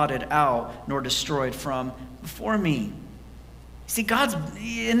be blotted out nor destroyed from before me." See,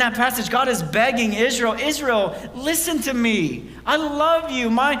 in that passage, God is begging Israel, listen to me. I love you.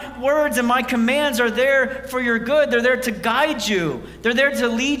 My words and my commands are there for your good. They're there to guide you. They're there to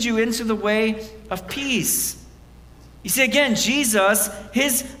lead you into the way of peace. You see, again, Jesus,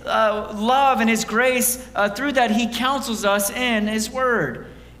 his love and his grace, through that he counsels us in his word.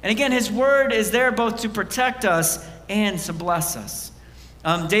 And again, his word is there both to protect us and to bless us.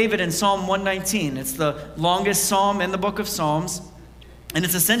 David in Psalm 119, it's the longest psalm in the book of Psalms. And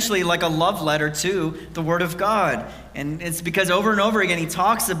it's essentially like a love letter to the Word of God. And it's because over and over again, he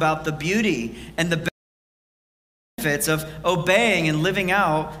talks about the beauty and the benefits of obeying and living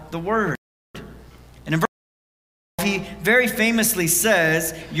out the Word. And in verse 5, he very famously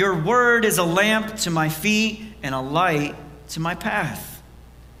says, "Your word is a lamp to my feet and a light to my path."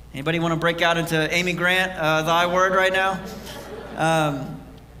 Anybody want to break out into Amy Grant, thy word right now?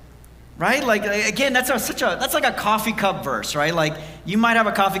 Right? Like, again, that's like a coffee cup verse, right? Like, you might have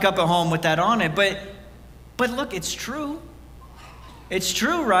a coffee cup at home with that on it, but look, it's true. It's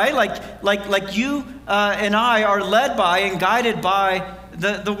true, right? Like you and I are led by and guided by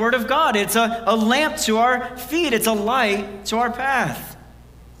the Word of God. It's a lamp to our feet. It's a light to our path.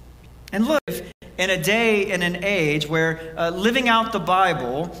 And look, in a day and an age where living out the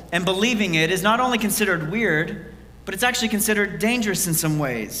Bible and believing it is not only considered weird, but it's actually considered dangerous in some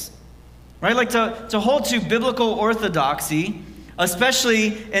ways. Right? Like to hold to biblical orthodoxy,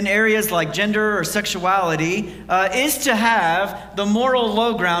 especially in areas like gender or sexuality, is to have the moral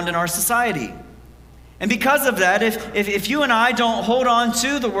low ground in our society. And because of that, if you and I don't hold on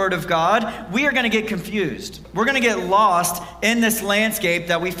to the Word of God, we are going to get confused. We're going to get lost in this landscape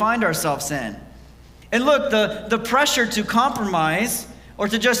that we find ourselves in. And look, the pressure to compromise or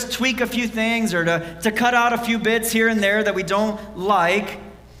to just tweak a few things or to cut out a few bits here and there that we don't like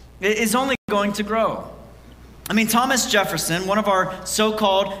is only going to grow. I mean, Thomas Jefferson, one of our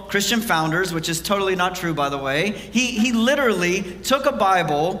so-called Christian founders, which is totally not true, by the way, he literally took a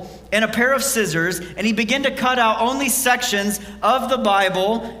Bible and a pair of scissors, and he began to cut out only sections of the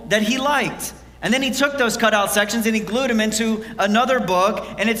Bible that he liked. And then he took those cut out sections and he glued them into another book,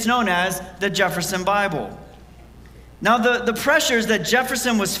 and it's known as the Jefferson Bible. Now, the pressures that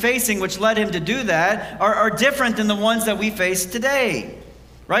Jefferson was facing, which led him to do that, are different than the ones that we face today.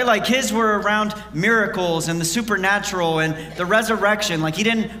 Right? Like his were around miracles and the supernatural and the resurrection. Like he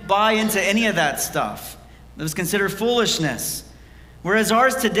didn't buy into any of that stuff. It was considered foolishness. Whereas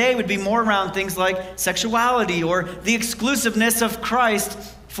ours today would be more around things like sexuality or the exclusiveness of Christ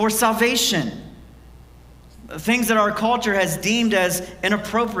for salvation. Things that our culture has deemed as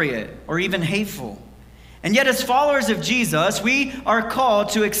inappropriate or even hateful. And yet as followers of Jesus, we are called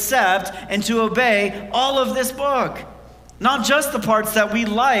to accept and to obey all of this book. Not just the parts that we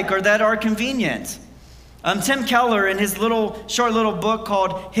like or that are convenient. Tim Keller, in his short little book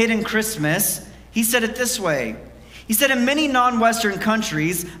called Hidden Christmas, he said it this way. He said, in many non-Western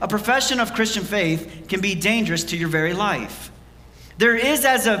countries, a profession of Christian faith can be dangerous to your very life. There is,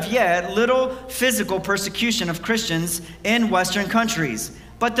 as of yet, little physical persecution of Christians in Western countries,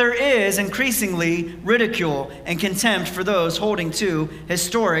 but there is increasingly ridicule and contempt for those holding to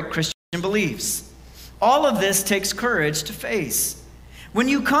historic Christian beliefs. All of this takes courage to face. When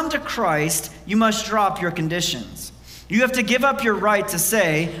you come to Christ, you must drop your conditions. You have to give up your right to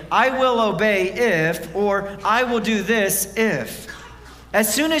say, I will obey if, or I will do this if.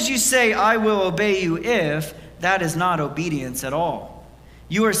 As soon as you say, I will obey you if, that is not obedience at all.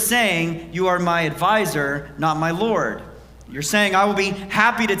 You are saying, you are my advisor, not my Lord. You're saying, I will be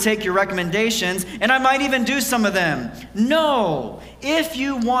happy to take your recommendations, and I might even do some of them. No, if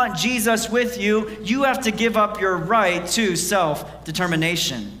you want Jesus with you, you have to give up your right to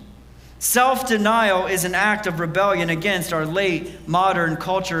self-determination. Self-denial is an act of rebellion against our late modern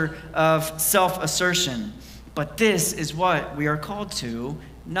culture of self-assertion. But this is what we are called to,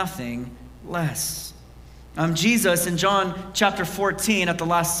 nothing less. Jesus, in John chapter 14 at the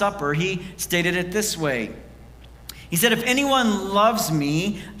Last Supper, he stated it this way. He said, if anyone loves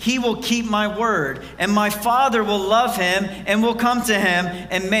me, he will keep my word, and my Father will love him and will come to him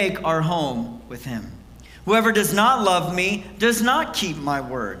and make our home with him. Whoever does not love me does not keep my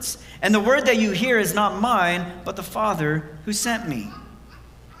words. And the word that you hear is not mine, but the Father who sent me.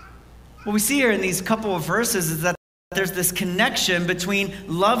 What we see here in these couple of verses is that there's this connection between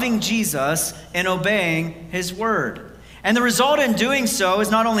loving Jesus and obeying his word. And the result in doing so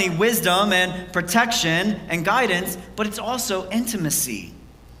is not only wisdom and protection and guidance, but it's also intimacy.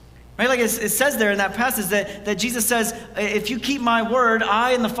 Right? Like it says there in that passage that Jesus says, if you keep my word,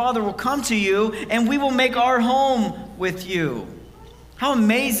 I and the Father will come to you and we will make our home with you. How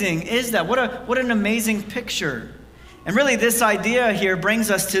amazing is that? What an amazing picture. And really this idea here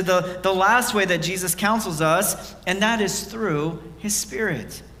brings us to the last way that Jesus counsels us, and that is through his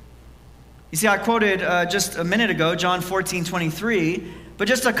Spirit. You see, I quoted just a minute ago, John 14:23, but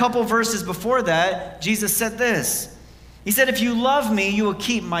just a couple verses before that, Jesus said this. He said, if you love me, you will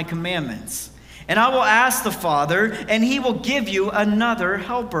keep my commandments. And I will ask the Father, and he will give you another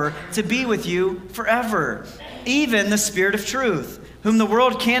helper to be with you forever, even the Spirit of truth, whom the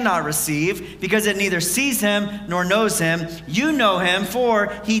world cannot receive, because it neither sees him nor knows him. You know him,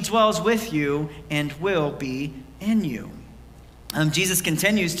 for he dwells with you and will be in you. Jesus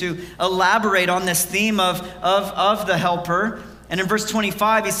continues to elaborate on this theme of the helper. And in verse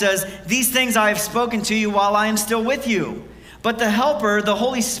 25, he says, "These things I have spoken to you while I am still with you. But the helper, the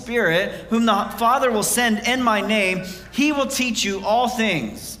Holy Spirit, whom the Father will send in my name, he will teach you all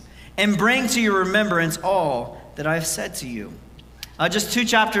things and bring to your remembrance all that I have said to you." Just 2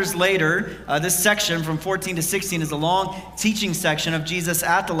 chapters later, this section from 14 to 16 is a long teaching section of Jesus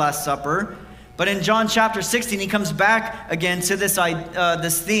at the Last Supper. But in John chapter 16, he comes back again to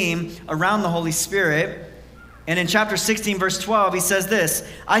this theme around the Holy Spirit. And in chapter 16, verse 12, he says this,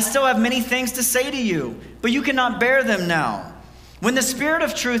 "I still have many things to say to you, but you cannot bear them now. When the Spirit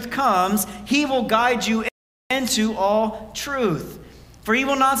of truth comes, he will guide you into all truth. For he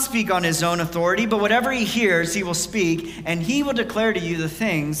will not speak on his own authority, but whatever he hears, he will speak, and he will declare to you the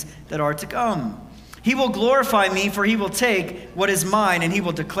things that are to come. He will glorify me, for he will take what is mine, and he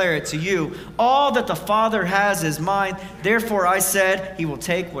will declare it to you. All that the Father has is mine. Therefore I said, he will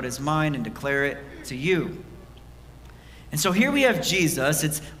take what is mine and declare it to you." And so here we have Jesus.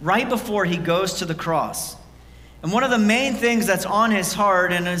 It's right before he goes to the cross. And one of the main things that's on his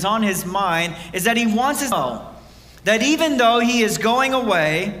heart and is on his mind is that he wants to know that even though he is going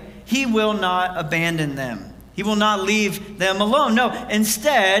away, he will not abandon them. He will not leave them alone. No,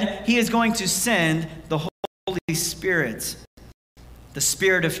 instead, he is going to send the Holy Spirit, the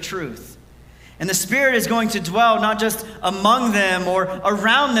Spirit of truth. And the Spirit is going to dwell not just among them or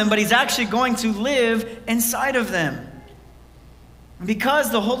around them, but he's actually going to live inside of them. And because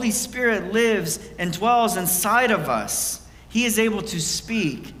the Holy Spirit lives and dwells inside of us, he is able to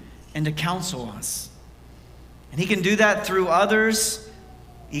speak and to counsel us. And he can do that through others.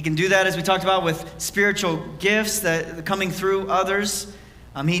 He can do that, as we talked about, with spiritual gifts that coming through others.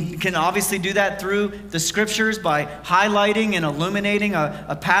 He can obviously do that through the scriptures by highlighting and illuminating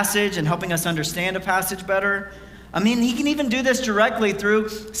a passage and helping us understand a passage better. He can even do this directly through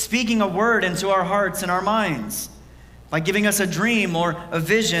speaking a word into our hearts and our minds, by giving us a dream or a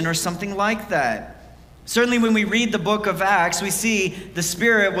vision or something like that. Certainly when we read the book of Acts, we see the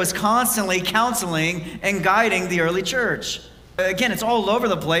Spirit was constantly counseling and guiding the early church. Again, it's all over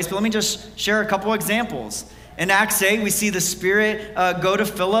the place, but let me just share a couple examples. In Acts 8, we see the Spirit go to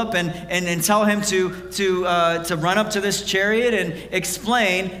Philip and tell him to run up to this chariot and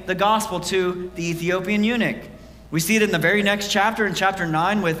explain the gospel to the Ethiopian eunuch. We see it in the very next chapter, in chapter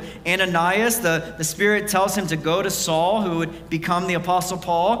 9, with Ananias. The Spirit tells him to go to Saul, who would become the Apostle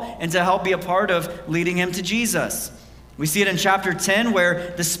Paul, and to help be a part of leading him to Jesus. We see it in chapter 10,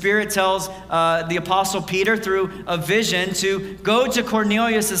 where the Spirit tells the Apostle Peter through a vision to go to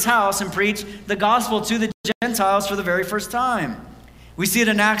Cornelius' house and preach the gospel to the Gentiles for the very first time. We see it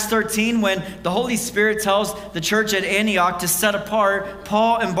in Acts 13, when the Holy Spirit tells the church at Antioch to set apart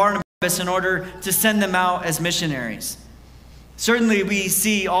Paul and Barnabas in order to send them out as missionaries. Certainly we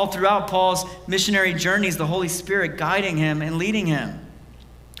see all throughout Paul's missionary journeys the Holy Spirit guiding him and leading him.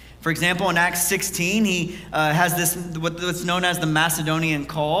 For example, in Acts 16, he has this what's known as the Macedonian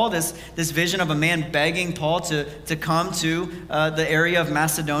call, this vision of a man begging Paul to come to the area of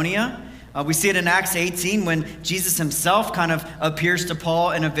Macedonia. We see it in Acts 18 when Jesus himself kind of appears to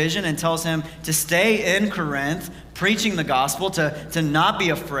Paul in a vision and tells him to stay in Corinth, preaching the gospel, to not be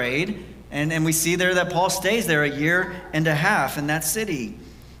afraid. And we see there that Paul stays there 1.5 years in that city.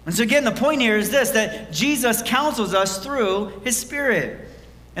 And so again, the point here is this, that Jesus counsels us through his Spirit.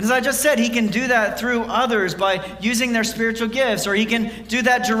 And as I just said, he can do that through others by using their spiritual gifts, or he can do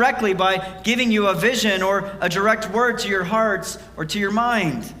that directly by giving you a vision or a direct word to your hearts or to your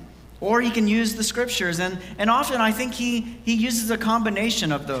mind. Or he can use the scriptures, and often I think he uses a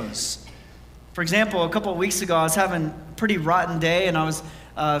combination of those. For example, a couple of weeks ago, I was having a pretty rotten day, and I was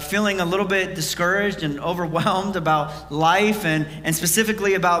feeling a little bit discouraged and overwhelmed about life and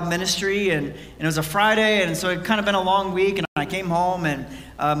specifically about ministry. And it was a Friday, and so it kind of been a long week, and I came home, and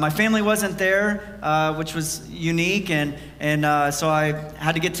my family wasn't there, which was unique, and so I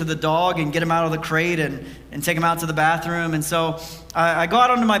had to get to the dog and get him out of the crate and take him out to the bathroom. And so I go out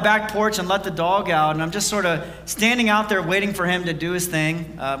onto my back porch and let the dog out, and I'm just sort of standing out there waiting for him to do his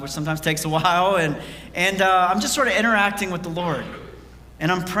thing, which sometimes takes a while, and I'm just sort of interacting with the Lord.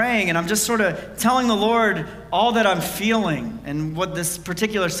 And I'm praying, and I'm just sort of telling the Lord all that I'm feeling and what this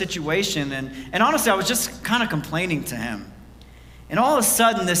particular situation, and honestly, I was just kind of complaining to him. And all of a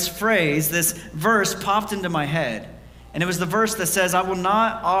sudden, this phrase, this verse popped into my head. And it was the verse that says, "I will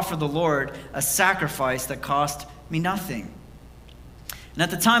not offer the Lord a sacrifice that cost me nothing." And at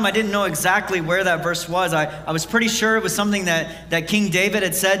the time, I didn't know exactly where that verse was. I was pretty sure it was something that King David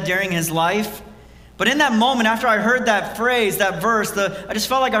had said during his life. But in that moment, after I heard that phrase, that verse, I just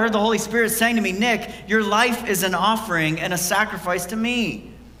felt like I heard the Holy Spirit saying to me, Nick, your life is an offering and a sacrifice to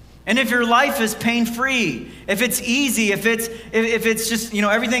me. And if your life is pain-free, if it's easy, if it's just,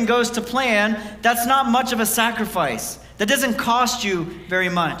 everything goes to plan, that's not much of a sacrifice. That doesn't cost you very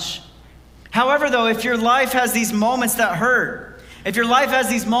much. However, though, if your life has these moments that hurt, if your life has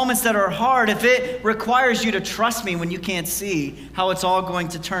these moments that are hard, if it requires you to trust me when you can't see how it's all going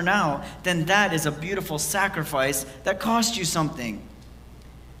to turn out, then that is a beautiful sacrifice that costs you something.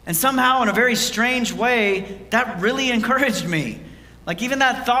 And somehow, in a very strange way, that really encouraged me. Like even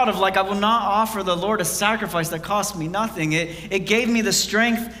that thought of I will not offer the Lord a sacrifice that costs me nothing. It gave me the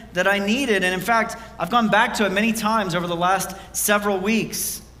strength that I needed. And in fact, I've gone back to it many times over the last several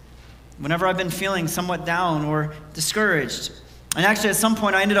weeks whenever I've been feeling somewhat down or discouraged. And actually, at some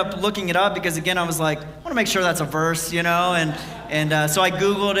point, I ended up looking it up because, again, I was like, I want to make sure that's a verse, and so I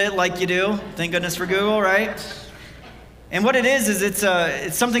Googled it like you do. Thank goodness for Google, right? And what it is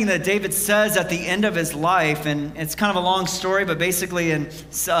it's something that David says at the end of his life, and it's kind of a long story, but basically at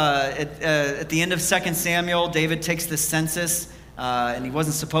the end of 2 Samuel, David takes the census, and he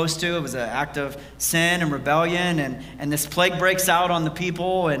wasn't supposed to. It was an act of sin and rebellion, and this plague breaks out on the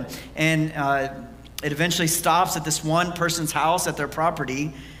people, and it eventually stops at this one person's house at their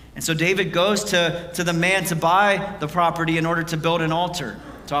property. And so David goes to the man to buy the property in order to build an altar,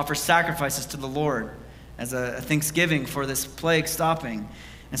 to offer sacrifices to the Lord as a thanksgiving for this plague stopping.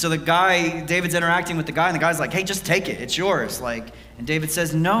 And so David's interacting with the guy, and the guy's like, hey, just take it. It's yours. And David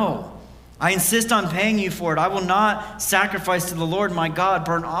says, no, I insist on paying you for it. I will not sacrifice to the Lord my God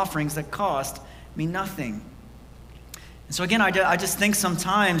burnt offerings that cost me nothing. And so again, I just think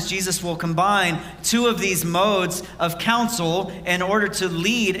sometimes Jesus will combine two of these modes of counsel in order to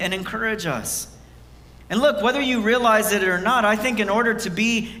lead and encourage us. And look, whether you realize it or not, I think in order to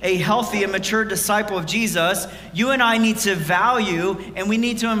be a healthy and mature disciple of Jesus, you and I need to value and we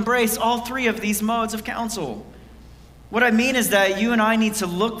need to embrace all three of these modes of counsel. What I mean is that you and I need to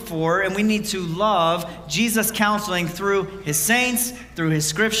look for and we need to love Jesus' counseling through his saints, through his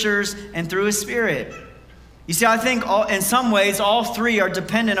scriptures, and through his Spirit. You see, I think in some ways, all three are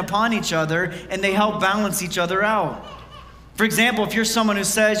dependent upon each other, and they help balance each other out. For example, if you're someone who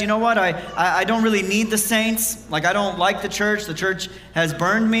says, you know what, I don't really need the saints, I don't like the church has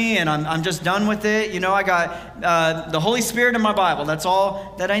burned me, and I'm just done with it, I got the Holy Spirit in my Bible, that's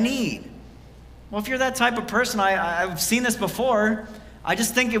all that I need. Well, if you're that type of person, I've seen this before, I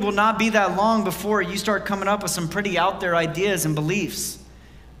just think it will not be that long before you start coming up with some pretty out there ideas and beliefs.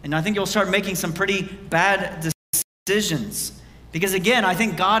 And I think you'll start making some pretty bad decisions. Because again, I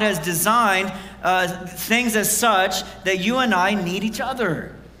think God has designed things as such that you and I need each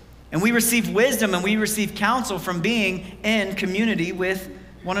other. And we receive wisdom and we receive counsel from being in community with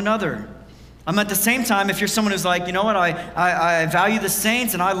one another. At the same time, if you're someone who's like, you know what, I value the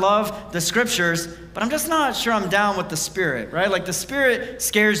saints and I love the scriptures, but I'm just not sure I'm down with the Spirit, right? The Spirit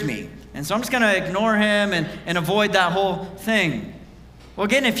scares me. And so I'm just going to ignore him and avoid that whole thing. Well,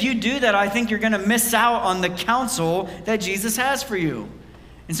 again, if you do that, I think you're going to miss out on the counsel that Jesus has for you.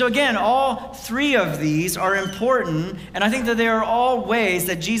 And so again, all three of these are important, and I think that they are all ways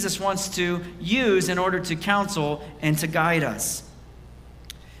that Jesus wants to use in order to counsel and to guide us.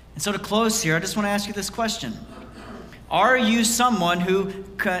 And so to close here, I just want to ask you this question. Are you someone who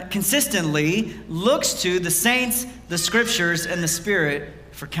consistently looks to the saints, the scriptures, and the Spirit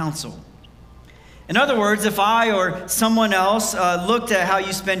for counsel? In other words, if I or someone else looked at how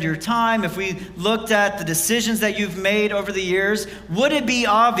you spend your time, if we looked at the decisions that you've made over the years, would it be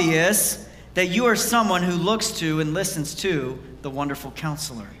obvious that you are someone who looks to and listens to the wonderful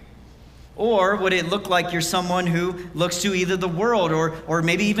counselor? Or would it look like you're someone who looks to either the world or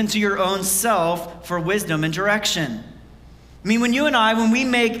maybe even to your own self for wisdom and direction? I mean, when we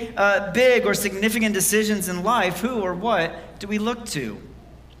make big or significant decisions in life, who or what do we look to?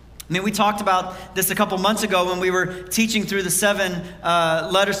 I mean, we talked about this a couple months ago when we were teaching through the 7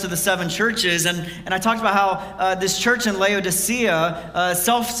 letters to the 7 churches, and I talked about how this church in Laodicea,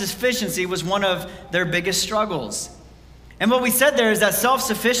 self-sufficiency was one of their biggest struggles. And what we said there is that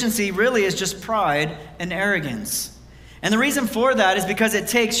self-sufficiency really is just pride and arrogance. And the reason for that is because it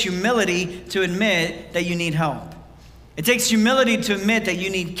takes humility to admit that you need help. It takes humility to admit that you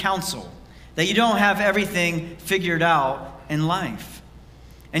need counsel, that you don't have everything figured out in life.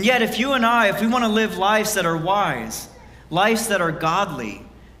 And yet, if we want to live lives that are wise, lives that are godly,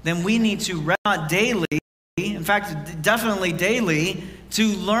 then we need to not daily, in fact, definitely daily, to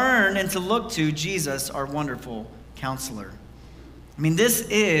learn and to look to Jesus, our wonderful counselor. I mean, this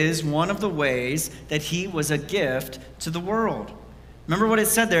is one of the ways that he was a gift to the world. Remember what it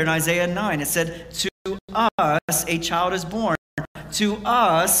said there in Isaiah 9. It said, to us a child is born. To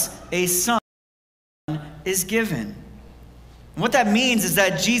us a son is given. And what that means is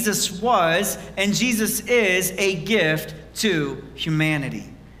that Jesus was and Jesus is a gift to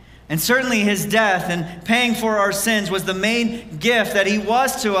humanity. And certainly his death and paying for our sins was the main gift that he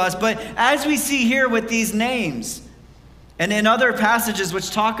was to us. But as we see here with these names, and in other passages which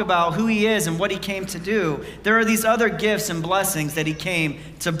talk about who he is and what he came to do, there are these other gifts and blessings that he came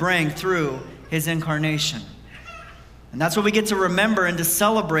to bring through his incarnation. And that's what we get to remember and to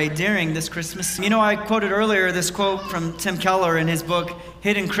celebrate during this Christmas. You know, I quoted earlier this quote from Tim Keller in his book,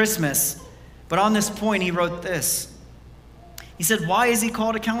 Hidden Christmas. But on this point, he wrote this. He said, why is he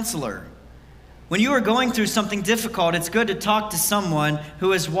called a counselor? When you are going through something difficult, it's good to talk to someone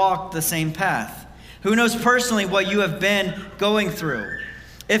who has walked the same path, who knows personally what you have been going through.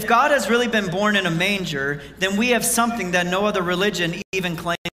 If God has really been born in a manger, then we have something that no other religion even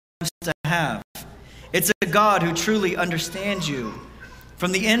claims to have. It's a God who truly understands you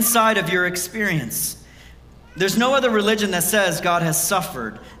from the inside of your experience. There's no other religion that says God has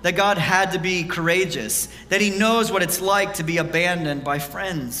suffered, that God had to be courageous, that he knows what it's like to be abandoned by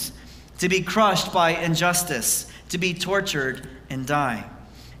friends, to be crushed by injustice, to be tortured and die.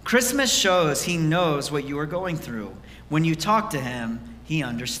 Christmas shows he knows what you are going through. When you talk to him, he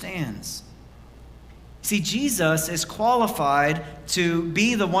understands. See, Jesus is qualified to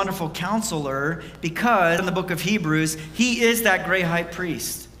be the wonderful counselor because in the book of Hebrews, he is that great high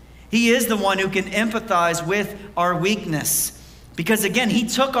priest. He is the one who can empathize with our weakness. Because again, he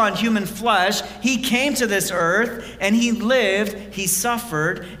took on human flesh, he came to this earth, and he lived, he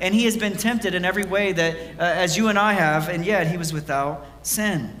suffered, and he has been tempted in every way that, as you and I have, and yet he was without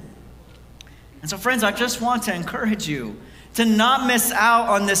sin. And so friends, I just want to encourage you to not miss out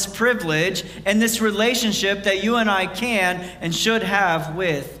on this privilege and this relationship that you and I can and should have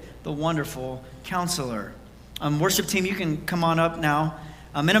with the wonderful counselor. Worship team, you can come on up now.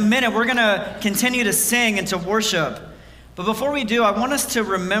 In a minute, we're going to continue to sing and to worship. But before we do, I want us to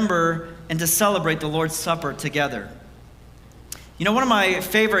remember and to celebrate the Lord's Supper together. You know, one of my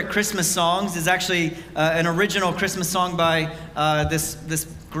favorite Christmas songs is actually an original Christmas song by this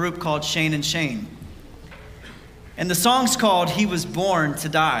group called Shane and Shane. And the song's called He Was Born to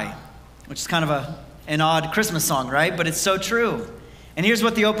Die, which is kind of an odd Christmas song, right? But it's so true. And here's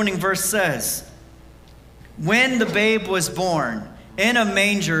what the opening verse says. When the babe was born in a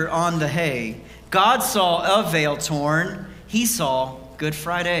manger on the hay, God saw a veil torn. He saw Good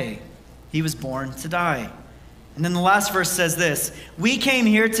Friday. He was born to die. And then the last verse says this. We came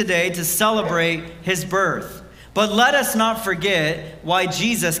here today to celebrate his birth. But let us not forget why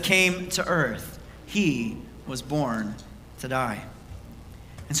Jesus came to earth. He was born to die.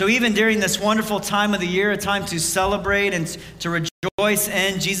 And so even during this wonderful time of the year, a time to celebrate and to rejoice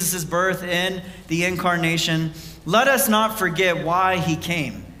in Jesus' birth, in the incarnation, let us not forget why he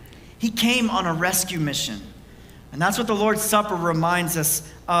came. He came on a rescue mission. And that's what the Lord's Supper reminds us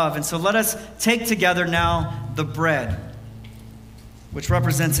of. And so let us take together now the bread, which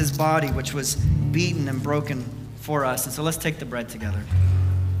represents his body, which was beaten and broken for us. And so let's take the bread together.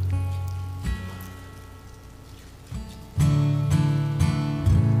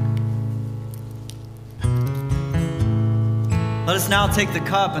 Let us now take the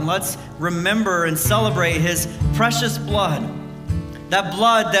cup and let's remember and celebrate his precious blood. That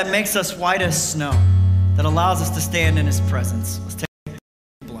blood that makes us white as snow, that allows us to stand in his presence. Let's take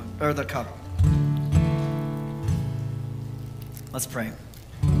the blood, or the cup. Let's pray.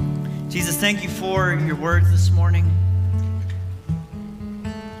 Jesus, thank you for your words this morning.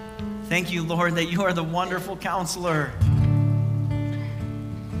 Thank you, Lord, that you are the wonderful counselor.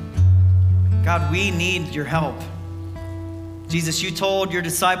 God, we need your help. Jesus, you told your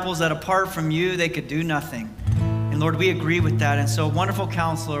disciples that apart from you, they could do nothing. And Lord, we agree with that. And so, wonderful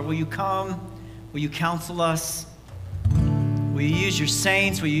counselor, will you come? Will you counsel us? Will you use your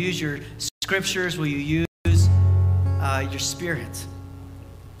saints? Will you use your scriptures? Will you use your spirit?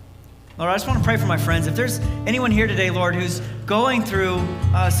 Lord, I just want to pray for my friends. If there's anyone here today, Lord, who's going through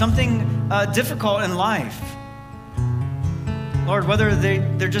something difficult in life, Lord, whether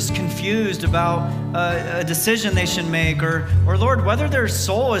they're just confused about a decision they should make, or Lord, whether their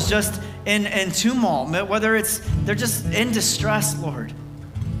soul is just in tumult, whether they're just in distress, Lord.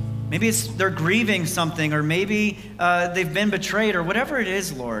 Maybe they're grieving something, or maybe they've been betrayed, or whatever it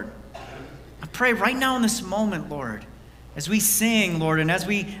is, Lord. I pray right now in this moment, Lord, as we sing, Lord, and as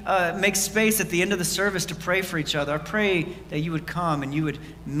we make space at the end of the service to pray for each other, I pray that you would come and you would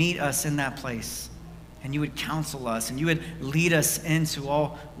meet us in that place. and you would counsel us, and you would lead us into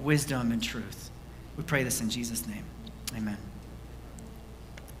all wisdom and truth. We pray this in Jesus' name. Amen.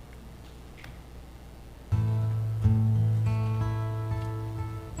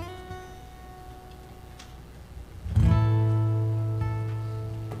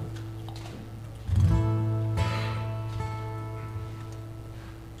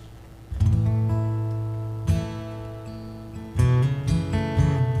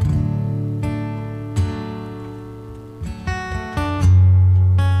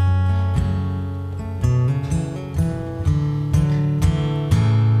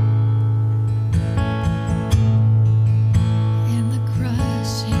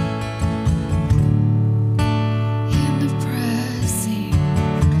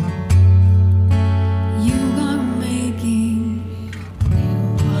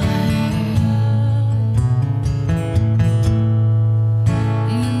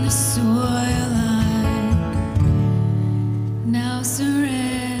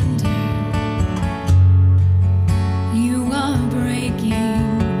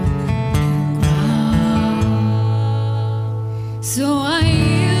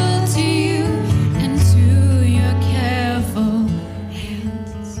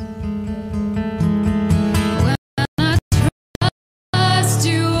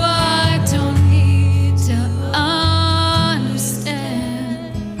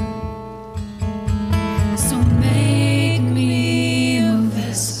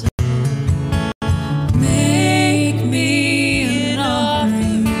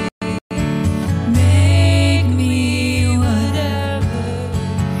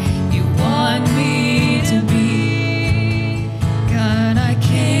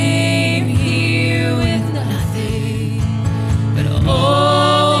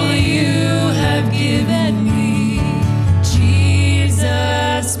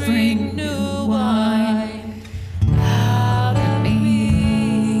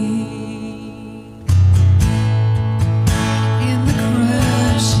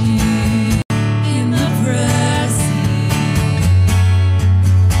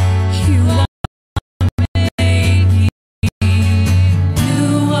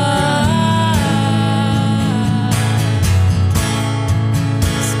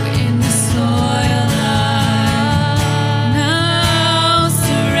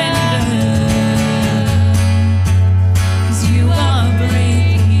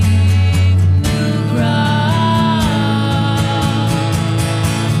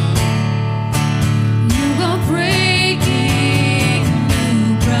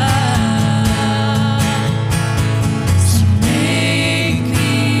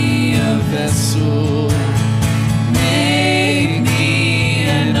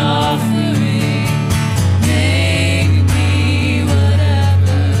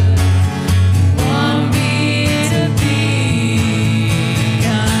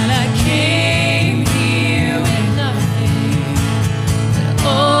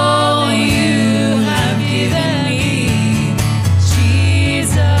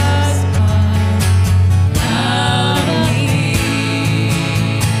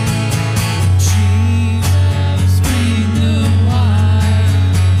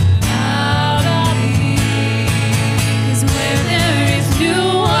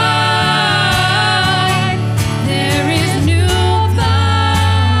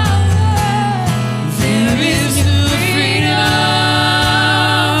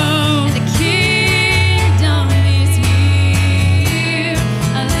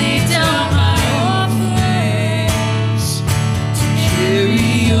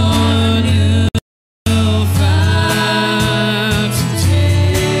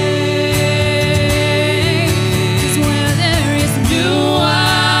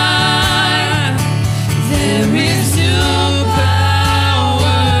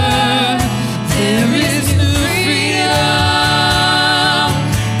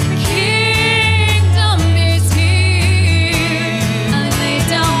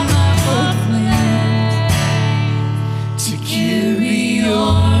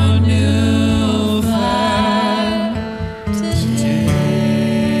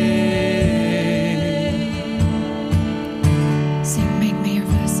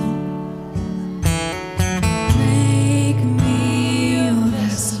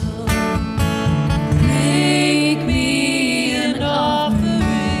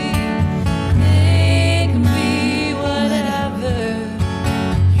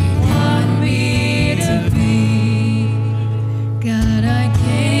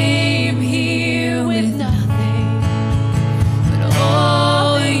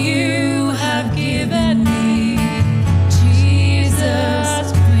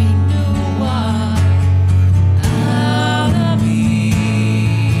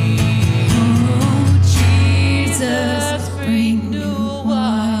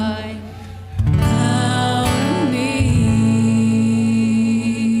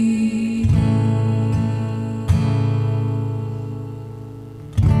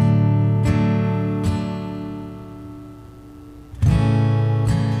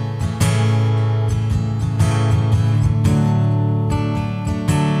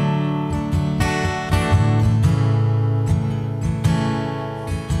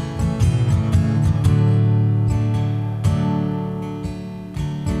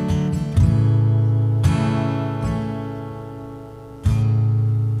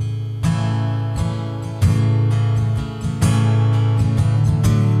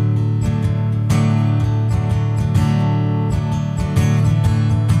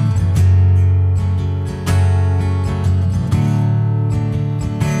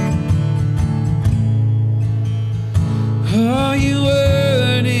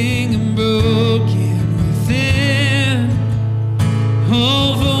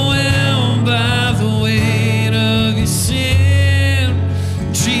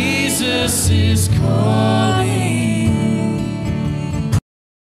 Jesus is calling.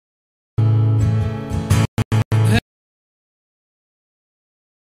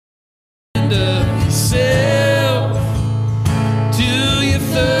 And of yourself, do you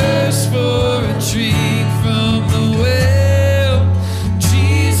thirst for a drink from the well?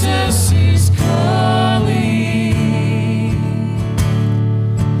 Jesus is calling.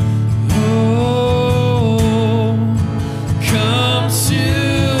 Oh, come to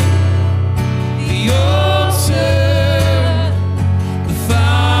the altar. The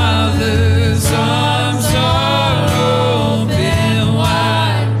Father's arms are open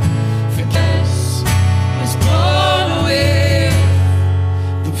wide. Forgiveness is born with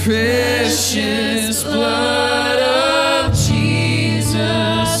the precious blood of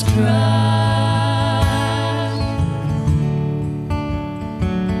Jesus Christ.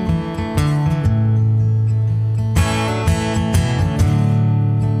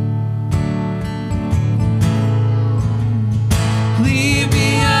 Leave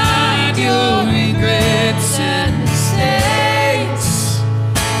behind your regrets and mistakes.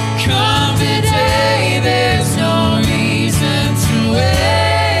 Come today, there's no reason to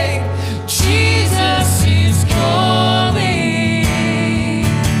wait. Jesus is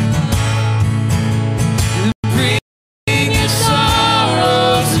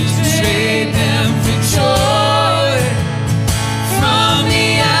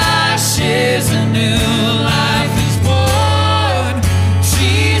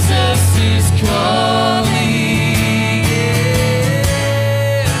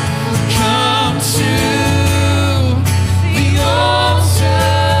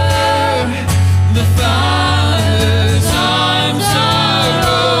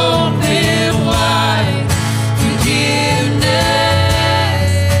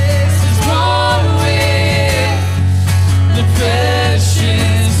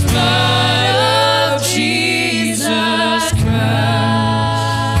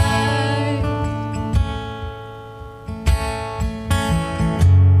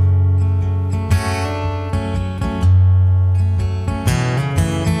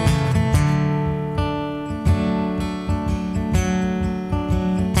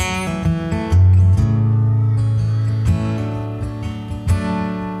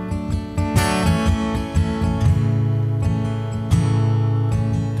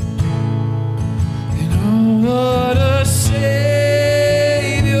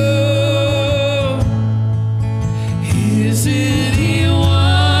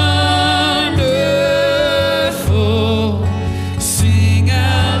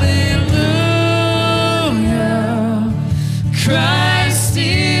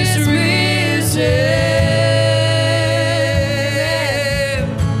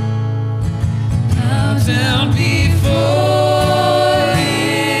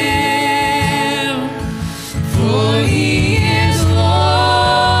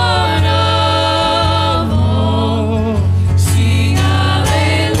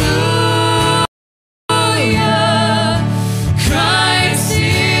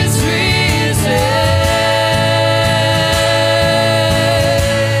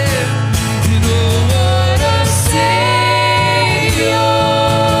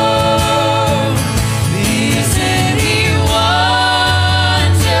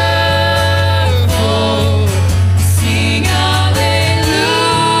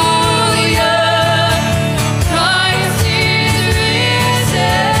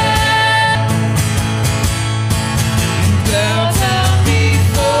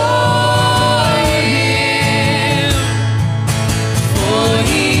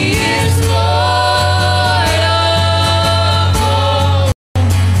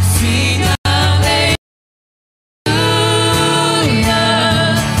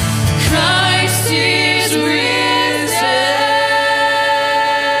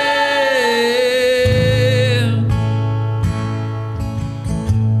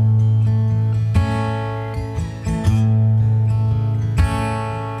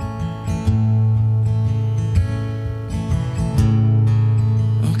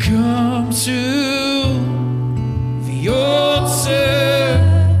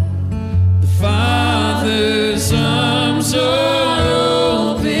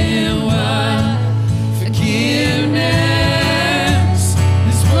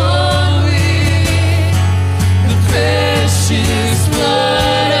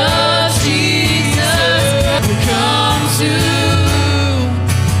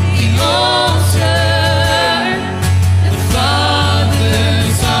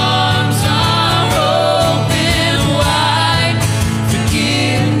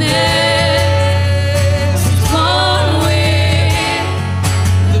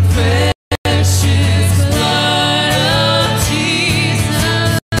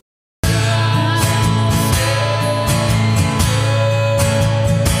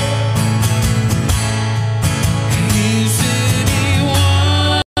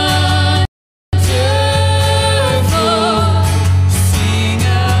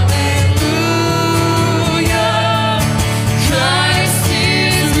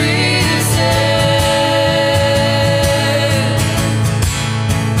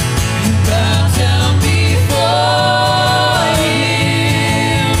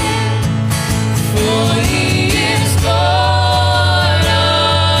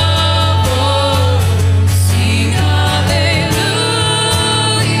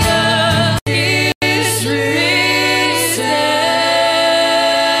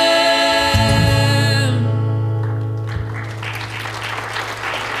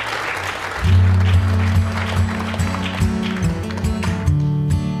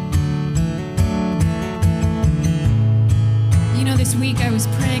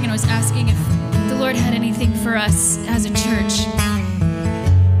was asking if the Lord had anything for us as a church.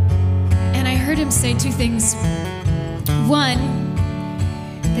 And I heard him say two things. One,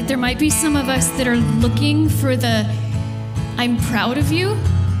 that there might be some of us that are looking for the I'm proud of you,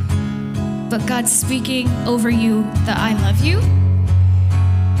 but God's speaking over you the I love you.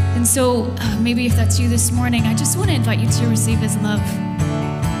 And so maybe if that's you this morning, I just want to invite you to receive his love.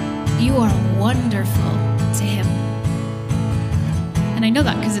 You are wonderful to him. And I know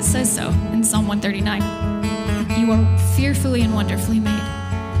that because it says so in Psalm 139. You are fearfully and wonderfully made.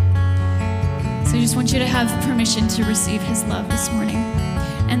 So I just want you to have permission to receive his love this morning.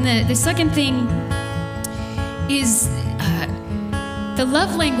 And the second thing is the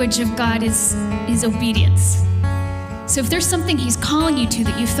love language of God is obedience. So if there's something he's calling you to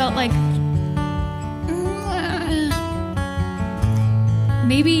that you felt like,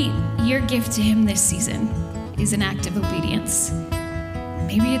 maybe your gift to him this season is an act of obedience.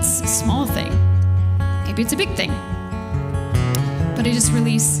 Maybe it's a small thing. Maybe it's a big thing. But I just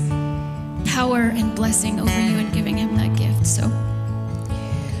release power and blessing over you in giving him that gift. So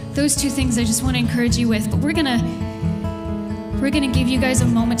those two things I just want to encourage you with. But we're gonna give you guys a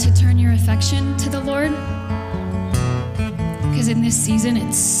moment to turn your affection to the Lord. Because in this season,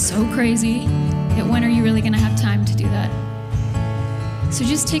 it's so crazy that when are you really gonna have time to do that? So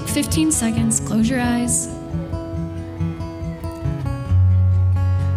just take 15 seconds, close your eyes.